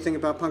know anything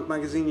about Punk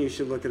Magazine, you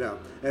should look it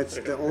up. It's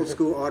the old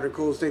school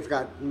articles. They've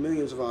got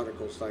millions of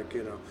articles,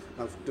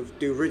 of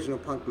the original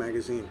Punk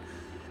Magazine.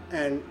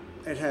 And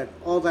it had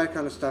all that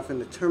kind of stuff, and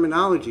the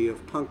terminology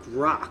of punk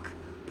rock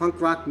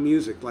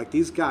music. Like,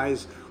 these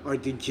guys are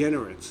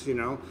degenerates,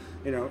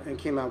 and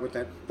came out with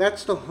that.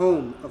 That's the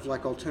home of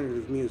like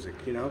alternative music,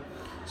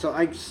 So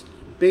I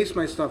base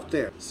my stuff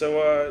there.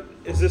 So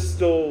is this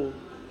still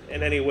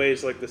in any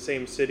ways like the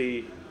same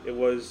city it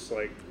was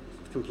like?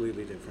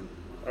 Completely different.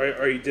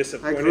 Are you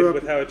disappointed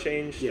with how it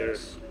changed?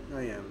 Yes,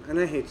 I am, and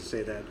I hate to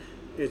say that.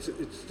 It's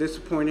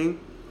disappointing.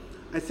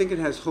 I think it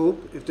has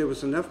hope if there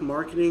was enough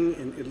marketing,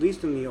 and at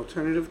least in the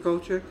alternative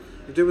culture,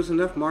 if there was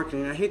enough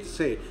marketing. I hate to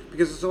say it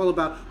because it's all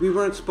about, we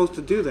weren't supposed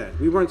to do that.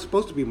 We weren't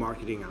supposed to be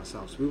marketing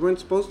ourselves. We weren't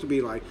supposed to be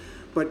like.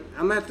 But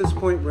I'm at this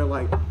point where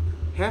like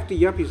half the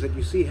yuppies that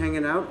you see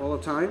hanging out all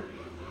the time,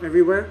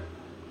 everywhere,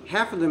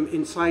 half of them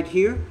inside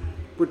here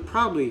would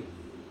probably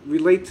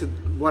relate to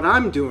what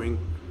I'm doing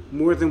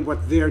more than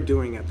what they're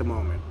doing at the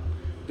moment.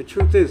 The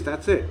truth is,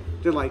 that's it.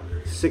 They're like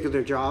sick of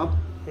their job,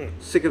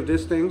 sick of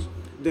these things.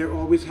 They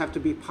always have to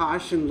be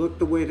posh and look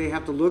the way they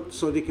have to look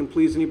so they can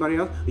please anybody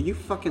else. Are you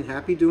fucking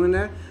happy doing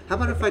that? How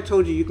about if I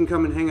told you can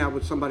come and hang out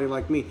with somebody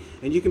like me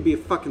and you can be a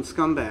fucking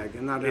scumbag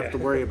and not have to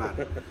worry about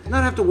it?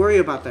 Not have to worry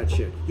about that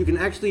shit. You can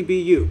actually be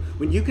you.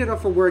 When you get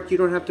off of work, you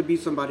don't have to be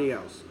somebody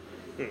else.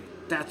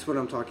 That's what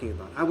I'm talking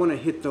about. I want to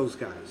hit those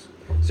guys.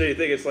 So you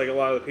think it's like a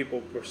lot of the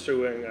people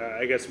pursuing,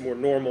 I guess, more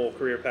normal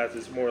career paths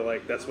is more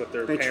like that's what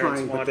their They're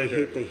parents trying, but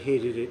wanted? they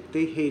hated it.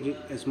 They hate it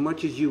as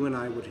much as you and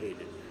I would hate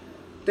it.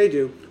 They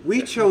do.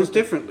 We chose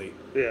differently.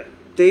 Yeah.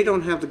 They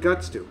don't have the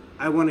guts to.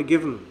 I want to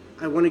give them.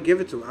 I want to give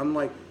it to them. I'm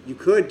like, you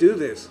could do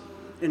this,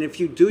 and if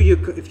you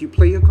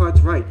play your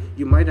cards right,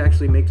 you might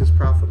actually make this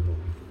profitable.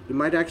 You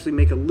might actually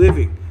make a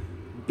living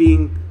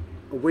being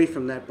away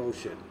from that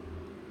bullshit.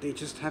 They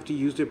just have to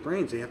use their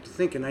brains. They have to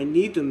think, and I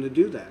need them to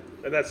do that.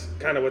 And that's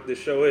kind of what this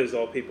show is,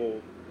 all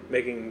people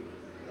making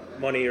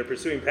money or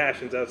pursuing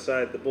passions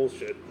outside the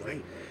bullshit.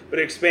 Right. But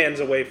it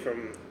expands away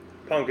from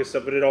punk and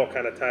stuff, but it all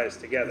kind of ties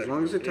together. As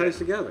long as it ties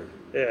together.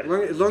 Yeah.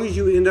 As long as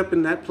you end up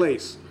in that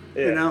place.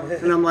 Yeah. You know?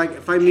 And I'm like,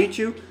 if I meet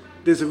you,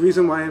 there's a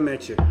reason why I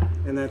met you.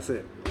 And that's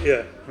it.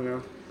 Yeah. You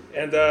know?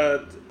 And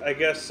I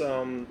guess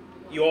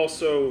you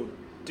also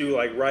do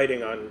like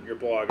writing on your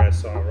blog, I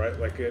saw, right?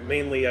 Like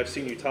mainly I've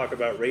seen you talk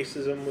about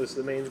racism was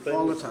the main thing.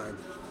 All the time.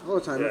 All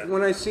the time. Yeah.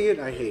 When I see it,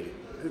 I hate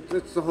it.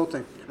 That's the whole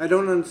thing. I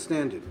don't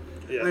understand it.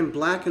 Yeah. I'm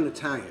black and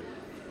Italian.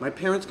 My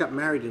parents got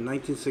married in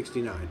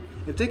 1969.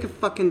 If they could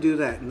fucking do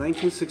that in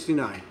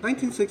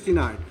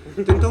 1969,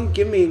 then don't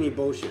give me any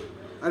bullshit.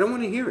 I don't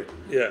want to hear it.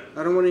 Yeah.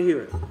 I don't want to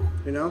hear it.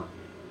 You know?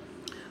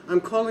 I'm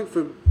calling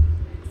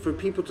for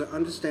people to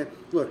understand.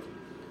 Look,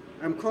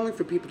 I'm calling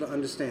for people to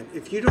understand.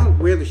 If you don't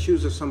wear the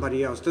shoes of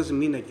somebody else, doesn't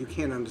mean that you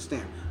can't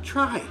understand.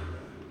 Try.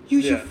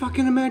 Use your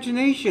fucking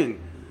imagination.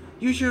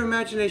 Use your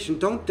imagination.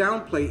 Don't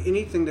downplay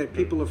anything that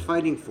people are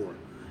fighting for.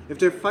 If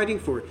they're fighting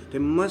for it, there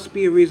must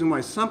be a reason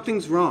why.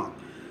 Something's wrong.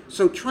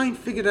 So try and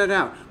figure that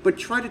out. But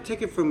try to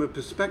take it from a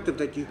perspective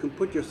that you can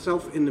put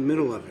yourself in the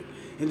middle of it.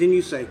 And then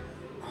you say,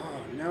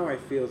 oh, now I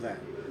feel that.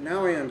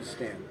 Now I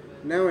understand.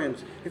 Now I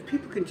understand. If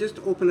people can just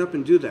open up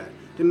and do that,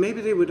 then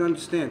maybe they would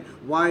understand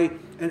why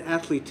an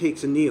athlete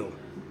takes a kneel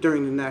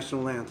during the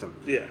national anthem.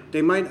 Yeah.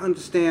 They might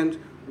understand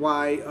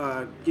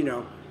why,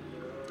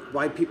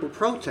 why people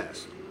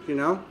protest, you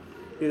know?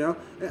 You know,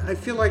 I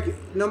feel like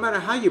no matter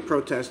how you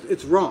protest,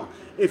 it's wrong.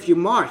 If you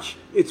march,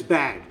 it's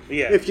bad.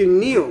 Yeah. If you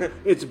kneel,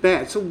 it's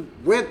bad. So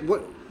what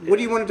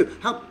do you want to do?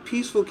 How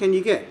peaceful can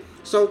you get?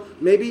 So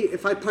maybe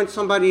if I punch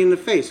somebody in the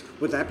face,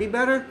 would that be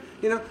better?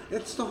 You know,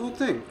 it's the whole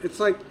thing. It's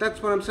like,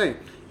 that's what I'm saying.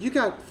 You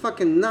got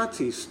fucking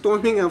Nazis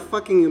storming out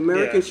fucking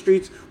American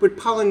streets with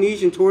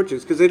Polynesian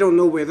torches because they don't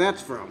know where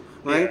that's from,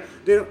 right?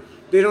 Yeah.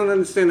 They don't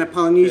understand that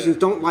Polynesians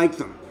don't like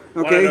them.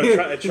 Okay.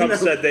 Well, I know Trump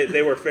said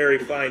they were very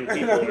fine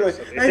people or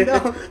something. I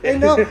know.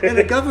 And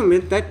the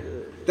government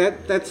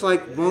that's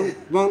like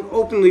won't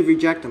openly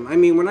reject them. I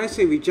mean, when I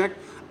say reject,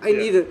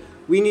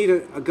 we need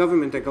a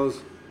government that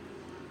goes,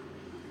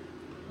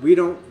 we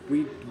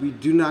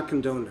do not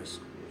condone this.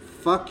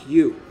 Fuck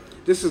you.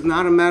 This is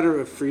not a matter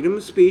of freedom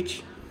of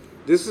speech.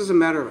 This is a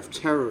matter of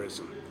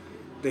terrorism.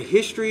 The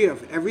history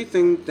of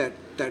everything that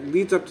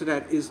leads up to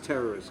that is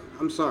terrorism.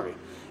 I'm sorry.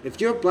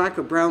 If you're black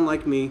or brown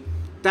like me,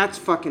 that's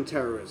fucking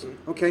terrorism,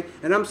 okay?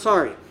 And I'm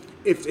sorry.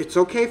 If it's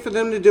okay for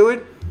them to do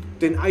it,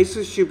 then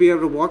ISIS should be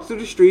able to walk through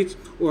the streets,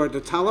 or the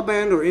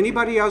Taliban or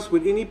anybody else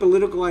with any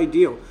political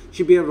ideal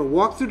should be able to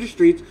walk through the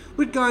streets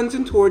with guns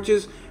and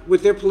torches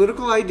with their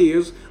political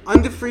ideas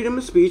under freedom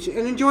of speech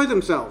and enjoy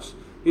themselves,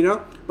 you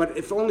know? But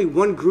if only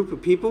one group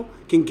of people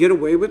can get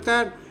away with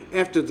that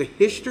after the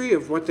history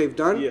of what they've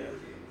done,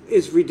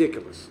 is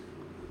ridiculous.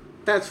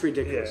 That's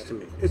ridiculous to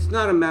me. It's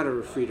not a matter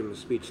of freedom of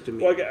speech to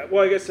me.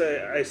 Well, I guess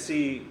I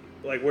see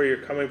like where you're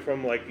coming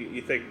from. Like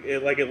you think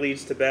it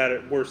leads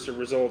to worse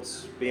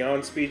results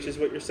beyond speech is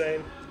what you're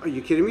saying. Are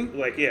you kidding me?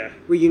 Like, yeah.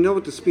 Well, you know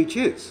what the speech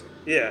is.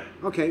 Yeah.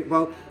 Okay,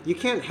 well, you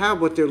can't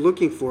have what they're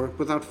looking for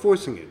without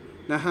forcing it.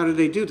 Now, how do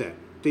they do that?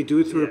 They do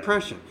it through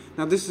oppression.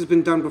 Now, this has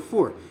been done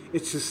before.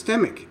 It's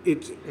systemic.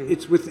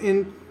 It's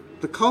within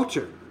the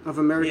culture of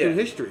American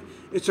history.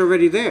 It's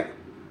already there.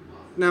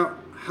 Now,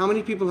 how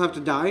many people have to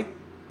die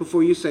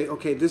before you say,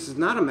 okay, this is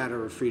not a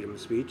matter of freedom of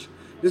speech.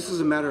 This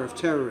is a matter of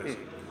terrorism.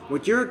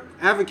 What you're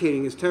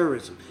advocating is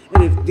terrorism.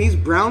 And if these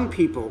brown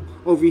people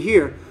over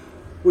here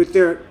with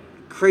their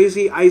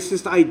crazy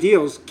ISIS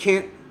ideals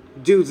can't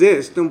do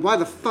this, then why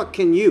the fuck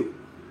can you?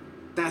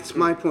 That's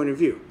my point of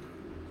view.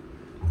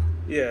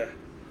 Yeah.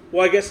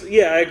 Well, I guess,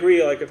 I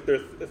agree, like, if they're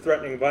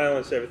threatening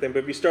violence and everything, but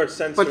if you start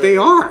censoring... But they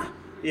are.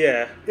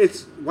 Yeah.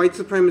 It's white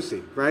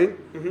supremacy, right?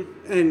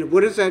 Mm-hmm. And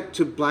what is that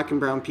to black and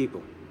brown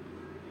people?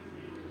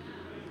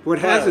 What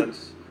violence.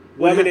 has it?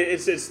 Well, I mean,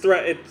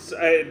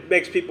 it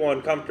makes people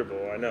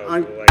uncomfortable, I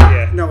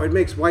know. No, it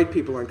makes white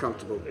people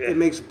uncomfortable. Yeah. It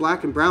makes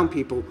black and brown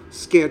people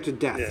scared to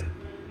death. Yeah.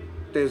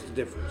 There's the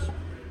difference.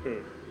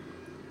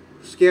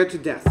 Scared to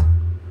death.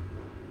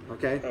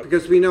 Okay?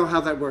 Because we know how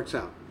that works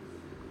out.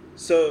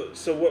 So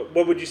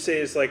what would you say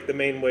is like the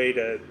main way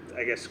to,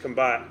 I guess,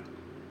 combat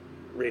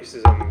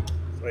racism?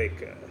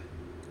 Like,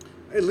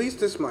 at least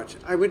this much.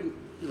 I would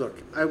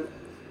look.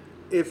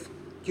 If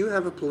you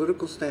have a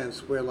political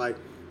stance where like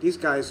these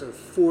guys are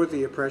for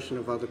the oppression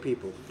of other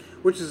people,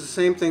 which is the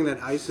same thing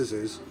that ISIS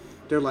is.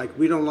 They're like,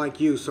 we don't like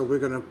you, so we're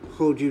going to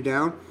hold you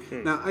down.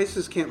 Now,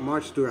 ISIS can't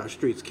march through our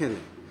streets, can they?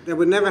 That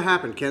would never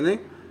happen, can they?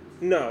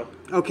 No.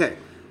 Okay,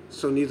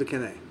 so neither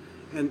can they.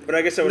 But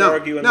I guess I would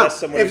argue unless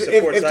someone who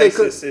supports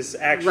ISIS is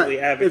actually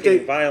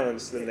advocating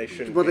violence, then they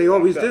shouldn't. Well, they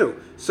always do.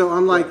 So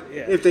I'm like,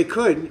 if they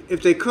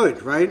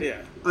could, right?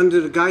 Yeah. Under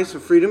the guise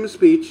of freedom of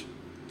speech,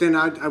 then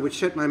I would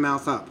shut my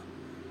mouth up.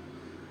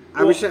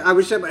 I would shut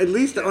at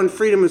least on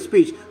freedom of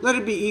speech. Let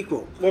it be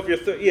equal. Well, if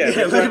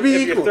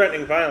you're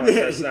threatening violence,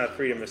 that's not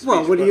freedom of speech.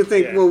 Well, what do you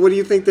think? Yeah. Well, what do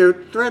you think they're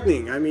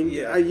threatening? I mean,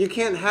 you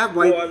can't have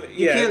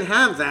you can't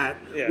have that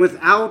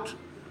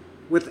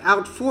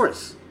without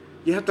force.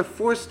 You have to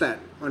force that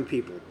on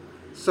people.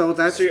 So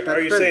that's. So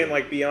are you saying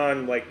like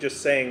beyond like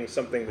just saying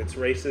something that's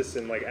racist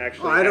and like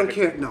actually? Oh, I don't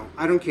care. No,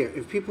 I don't care.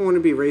 If people want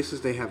to be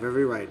racist, they have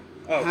every right.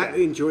 Oh,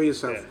 okay. Enjoy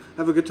yourself. Yeah.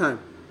 Have a good time.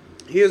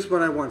 Here's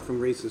what I want from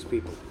racist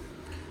people.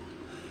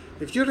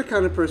 If you're the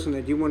kind of person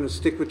that you want to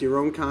stick with your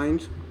own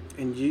kind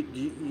and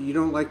you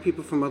don't like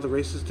people from other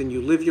races, then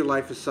you live your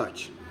life as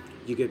such.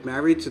 You get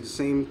married to the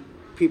same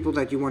people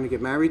that you want to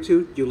get married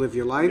to. You live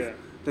your life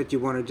that you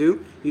want to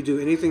do. You do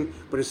anything.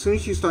 But as soon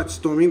as you start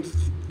storming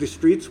the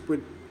streets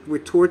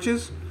with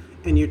torches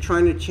and you're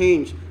trying to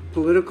change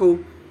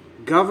political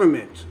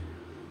government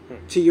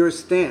to your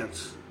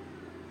stance,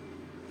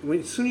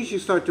 as soon as you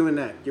start doing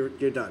that, you're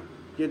done.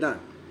 You're done.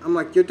 I'm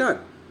like, you're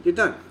done. You're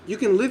done. You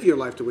can live your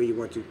life the way you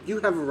want to.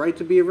 You have a right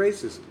to be a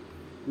racist.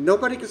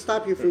 Nobody can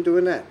stop you from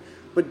doing that.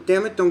 But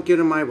damn it, don't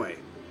get in my way.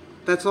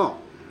 That's all.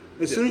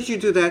 As soon as you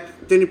do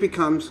that, then it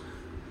becomes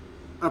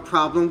a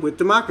problem with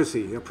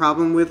democracy, a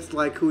problem with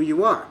like who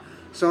you are.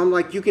 So I'm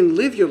like, you can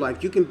live your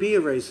life. You can be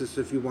a racist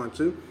if you want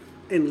to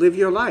and live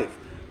your life.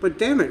 But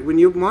damn it, when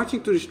you're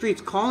marching through the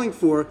streets calling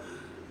for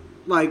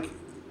like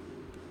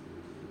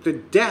the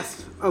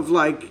death of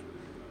like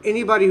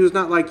anybody who's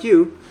not like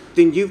you,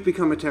 then you've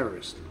become a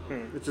terrorist.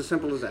 It's as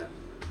simple as that.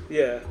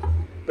 Yeah.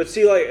 But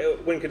see,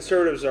 like, when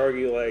conservatives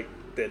argue, like,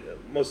 that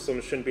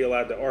Muslims shouldn't be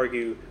allowed to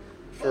argue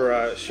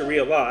for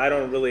Sharia law, I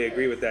don't really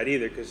agree with that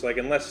either, because, like,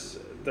 unless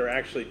they're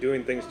actually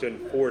doing things to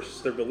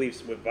enforce their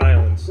beliefs with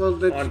violence on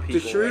people. The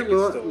Sharia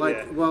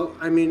law, well,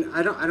 I mean,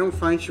 I don't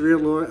find Sharia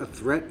law a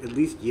threat, at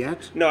least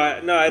yet. No,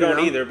 I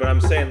don't either, but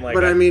I'm saying, like...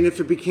 But, I mean, if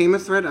it became a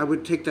threat, I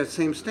would take that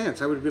same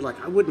stance. I would be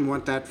like, I wouldn't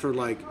want that for,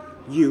 like,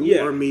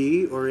 you or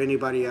me or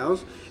anybody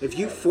else. If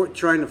you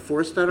trying to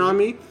force that on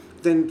me,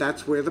 then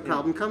that's where the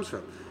problem comes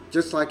from.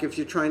 Just like if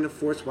you're trying to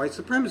force white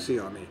supremacy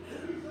on me.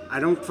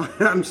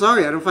 I'm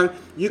sorry, I don't find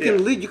you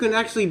can lead. You can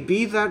actually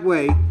be that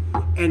way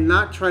and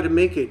not try to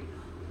make it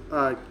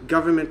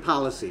government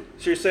policy.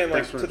 So you're saying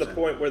like to the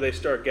point where they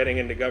start getting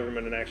into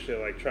government and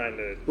actually like trying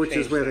to which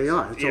is where things. They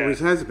are. It always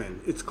has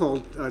been. It's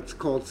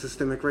called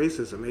systemic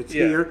racism. It's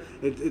here.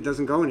 It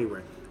doesn't go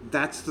anywhere.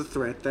 That's the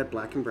threat that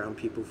black and brown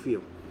people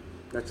feel.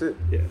 That's it.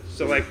 Yeah.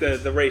 So like the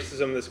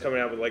racism that's coming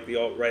out with like the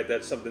alt-right,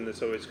 that's something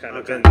that's always kind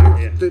of been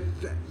there.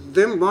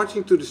 Them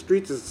marching through the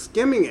streets is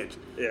skimming it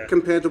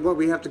compared to what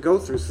we have to go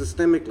through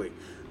systemically.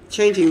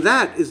 Changing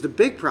that is the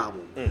big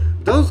problem.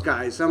 Those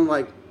guys, I'm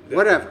like,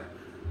 whatever.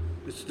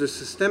 It's the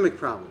systemic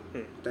problem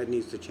that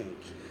needs to change.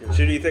 You know?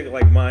 So do you think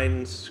like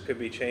minds could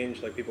be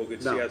changed? Like people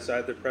could see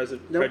outside their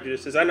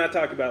prejudices? I'm not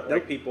talking about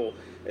like people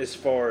as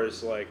far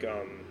as like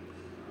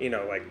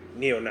like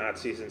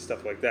neo-Nazis and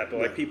stuff like that, but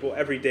like people,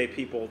 everyday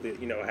people that,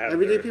 have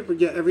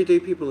everyday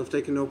people, if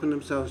they can open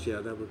themselves,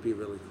 that would be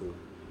really cool,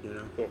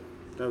 Cool.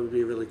 That would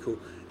be really cool.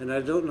 And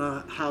I don't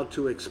know how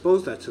to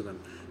expose that to them.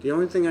 The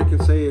only thing I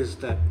can say is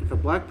that if a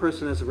black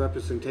person has a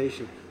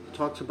representation,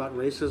 talks about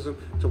racism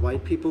to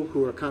white people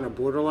who are kind of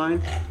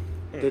borderline,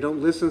 they don't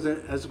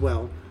listen as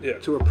well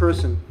to a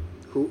person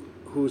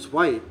who's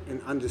white and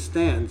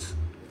understands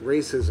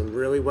racism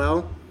really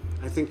well.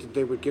 I think that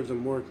they would give them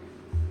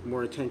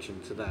more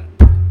attention to that,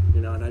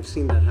 and I've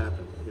seen that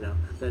happen,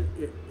 that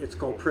it's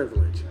called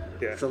privilege.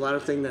 It's a lot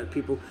of things that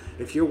people,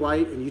 if you're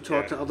white and you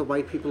talk to other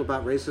white people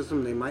about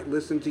racism, they might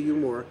listen to you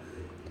more.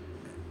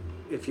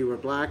 If you were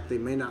black, they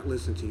may not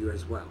listen to you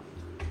as well.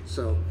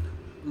 So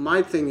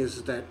my thing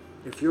is that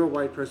if you're a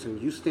white person,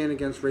 you stand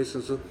against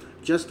racism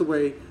just the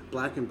way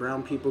black and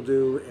brown people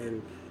do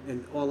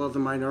and all other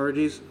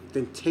minorities,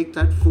 then take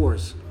that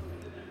force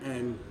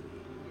and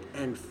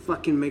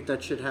fucking make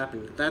that shit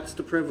happen. That's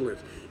the privilege.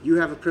 You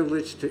have a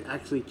privilege to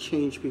actually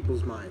change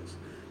people's minds.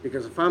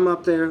 Because if I'm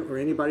up there or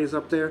anybody's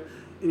up there,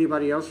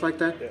 anybody else like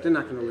that, they're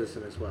not going to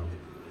listen as well.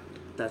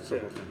 That's the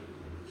whole thing.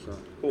 So,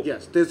 cool.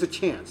 Yes, there's a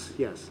chance.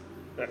 Yes.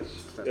 That's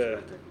what I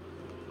think.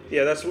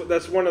 Yeah,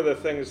 that's one of the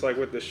things like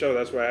with the show.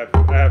 That's why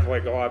I have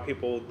like a lot of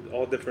people,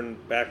 all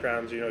different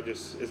backgrounds,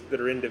 that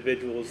are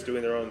individuals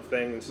doing their own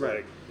things. Right.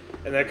 Like,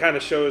 and that kind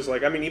of shows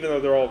like, I mean, even though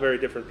they're all very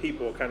different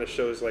people, it kind of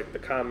shows like the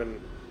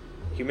common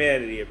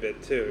humanity a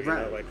bit too.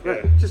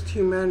 Right. Just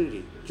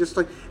humanity. Just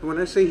like, and when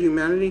I say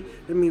humanity,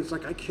 it means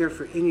like I care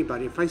for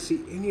anybody. If I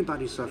see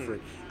anybody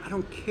suffering, I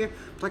don't care.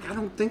 Like I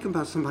don't think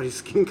about somebody's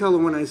skin color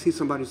when I see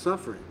somebody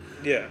suffering.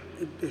 Yeah.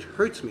 It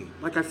hurts me.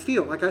 Like I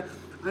feel, like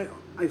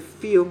I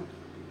feel,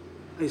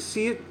 I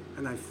see it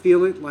and I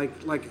feel it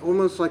like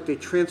almost like they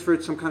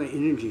transferred some kind of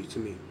energy to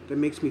me that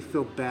makes me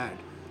feel bad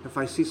if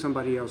I see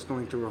somebody else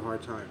going through a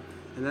hard time.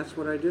 And that's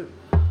what I do,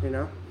 you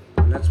know?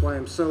 And that's why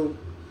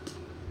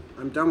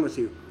I'm done with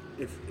you.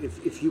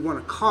 If you want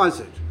to cause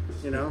it,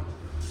 you know?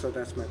 So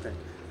that's my thing.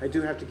 I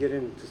do have to get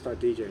in to start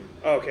DJing.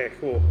 Okay,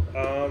 cool.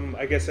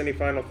 I guess any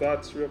final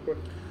thoughts real quick?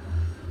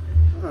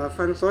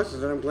 Final thoughts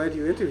is that I'm glad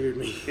you interviewed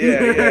me.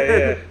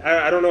 Yeah.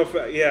 I don't know if,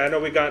 I know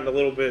we got in a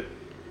little bit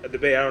of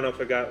debate. I don't know if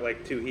it got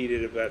like too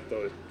heated about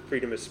the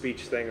freedom of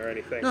speech thing or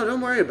anything. No,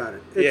 don't worry about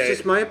it. It's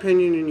just my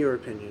opinion and your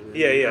opinion.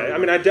 Yeah. I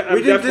mean,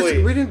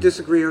 we didn't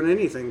disagree on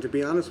anything, to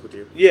be honest with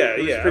you.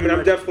 Yeah. I mean,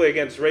 I'm definitely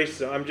against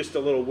racism. I'm just a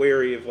little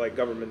wary of like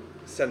government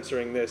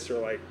censoring this or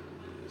like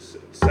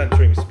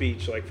censoring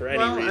speech like for any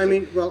reason. I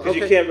mean, because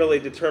you can't really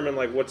determine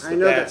like what's the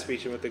bad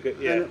speech and what the good.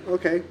 Yeah.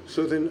 Okay,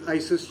 so then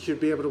ISIS should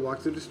be able to walk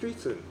through the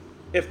streets then.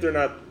 If they're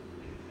not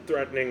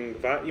threatening,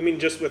 you mean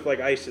just with like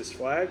ISIS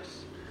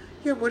flags?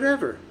 Yeah,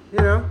 whatever.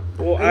 You know.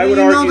 Well, I would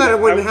argue that it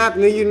wouldn't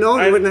happen. You know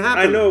it wouldn't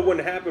happen. I know it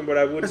wouldn't happen, but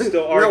I would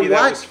still argue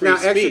that was free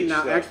speech.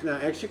 Now,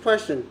 ask your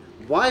question.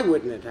 Why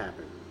wouldn't it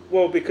happen?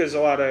 Well, because a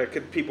lot of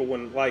people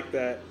wouldn't like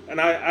that, and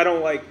I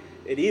don't like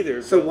it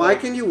either. So why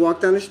can you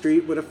walk down the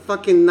street with a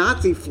fucking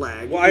Nazi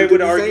flag? Well, I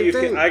would argue you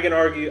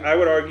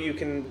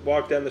can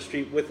walk down the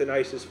street with an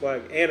ISIS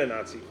flag and a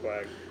Nazi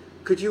flag.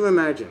 Could you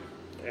imagine?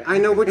 Yeah. I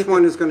know which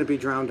one is going to be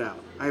drowned out.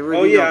 I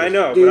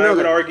know. But I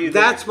would argue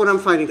that's what I'm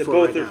fighting for.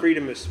 Both are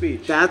freedom of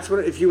speech. That's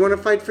what. If you want to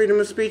fight freedom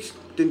of speech,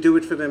 then do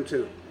it for them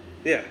too.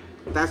 Yeah.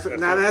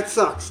 That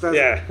sucks.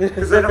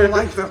 Because I don't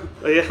like them.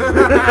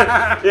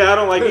 Yeah, I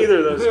don't like either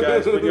of those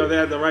guys. But they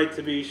have the right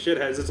to be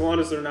shitheads as long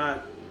as they're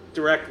not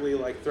directly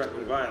like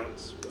threatening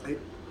violence.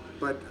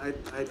 I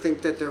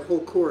think that their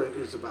whole core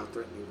is about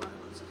threatening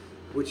violence,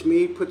 which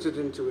puts it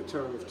into a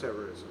term of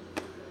terrorism,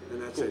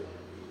 and that's it.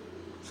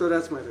 So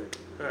that's my thing.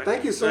 Right.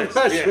 Thank you so much,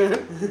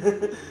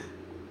 man.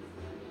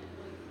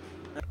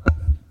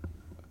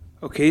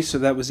 Okay, so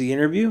that was the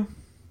interview,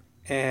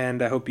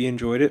 and I hope you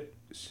enjoyed it.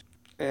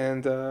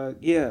 And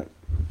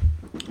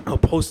I'll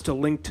post a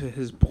link to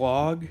his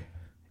blog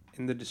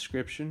in the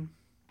description,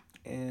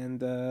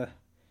 and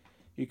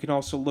you can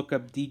also look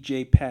up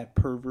DJ Pat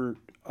Pervert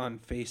on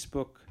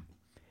Facebook.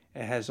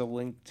 It has a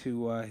link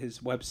to his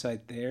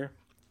website there.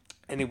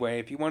 Anyway,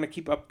 if you want to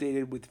keep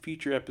updated with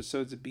future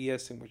episodes of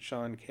BSing with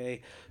Sean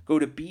K, go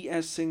to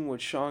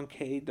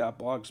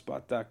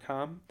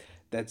bsingwithseank.blogspot.com.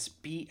 That's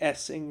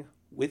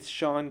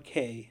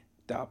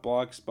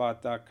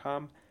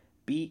bsingwithseank.blogspot.com.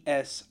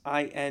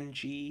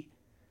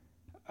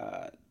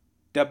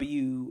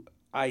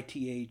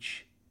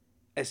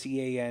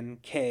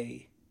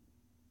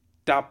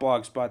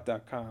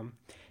 BSINGWITHSEANK.blogspot.com.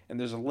 And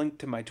there's a link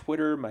to my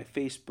Twitter, my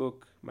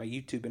Facebook, my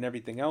YouTube, and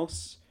everything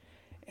else.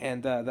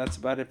 And that's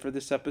about it for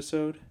this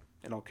episode.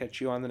 And I'll catch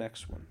you on the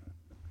next one.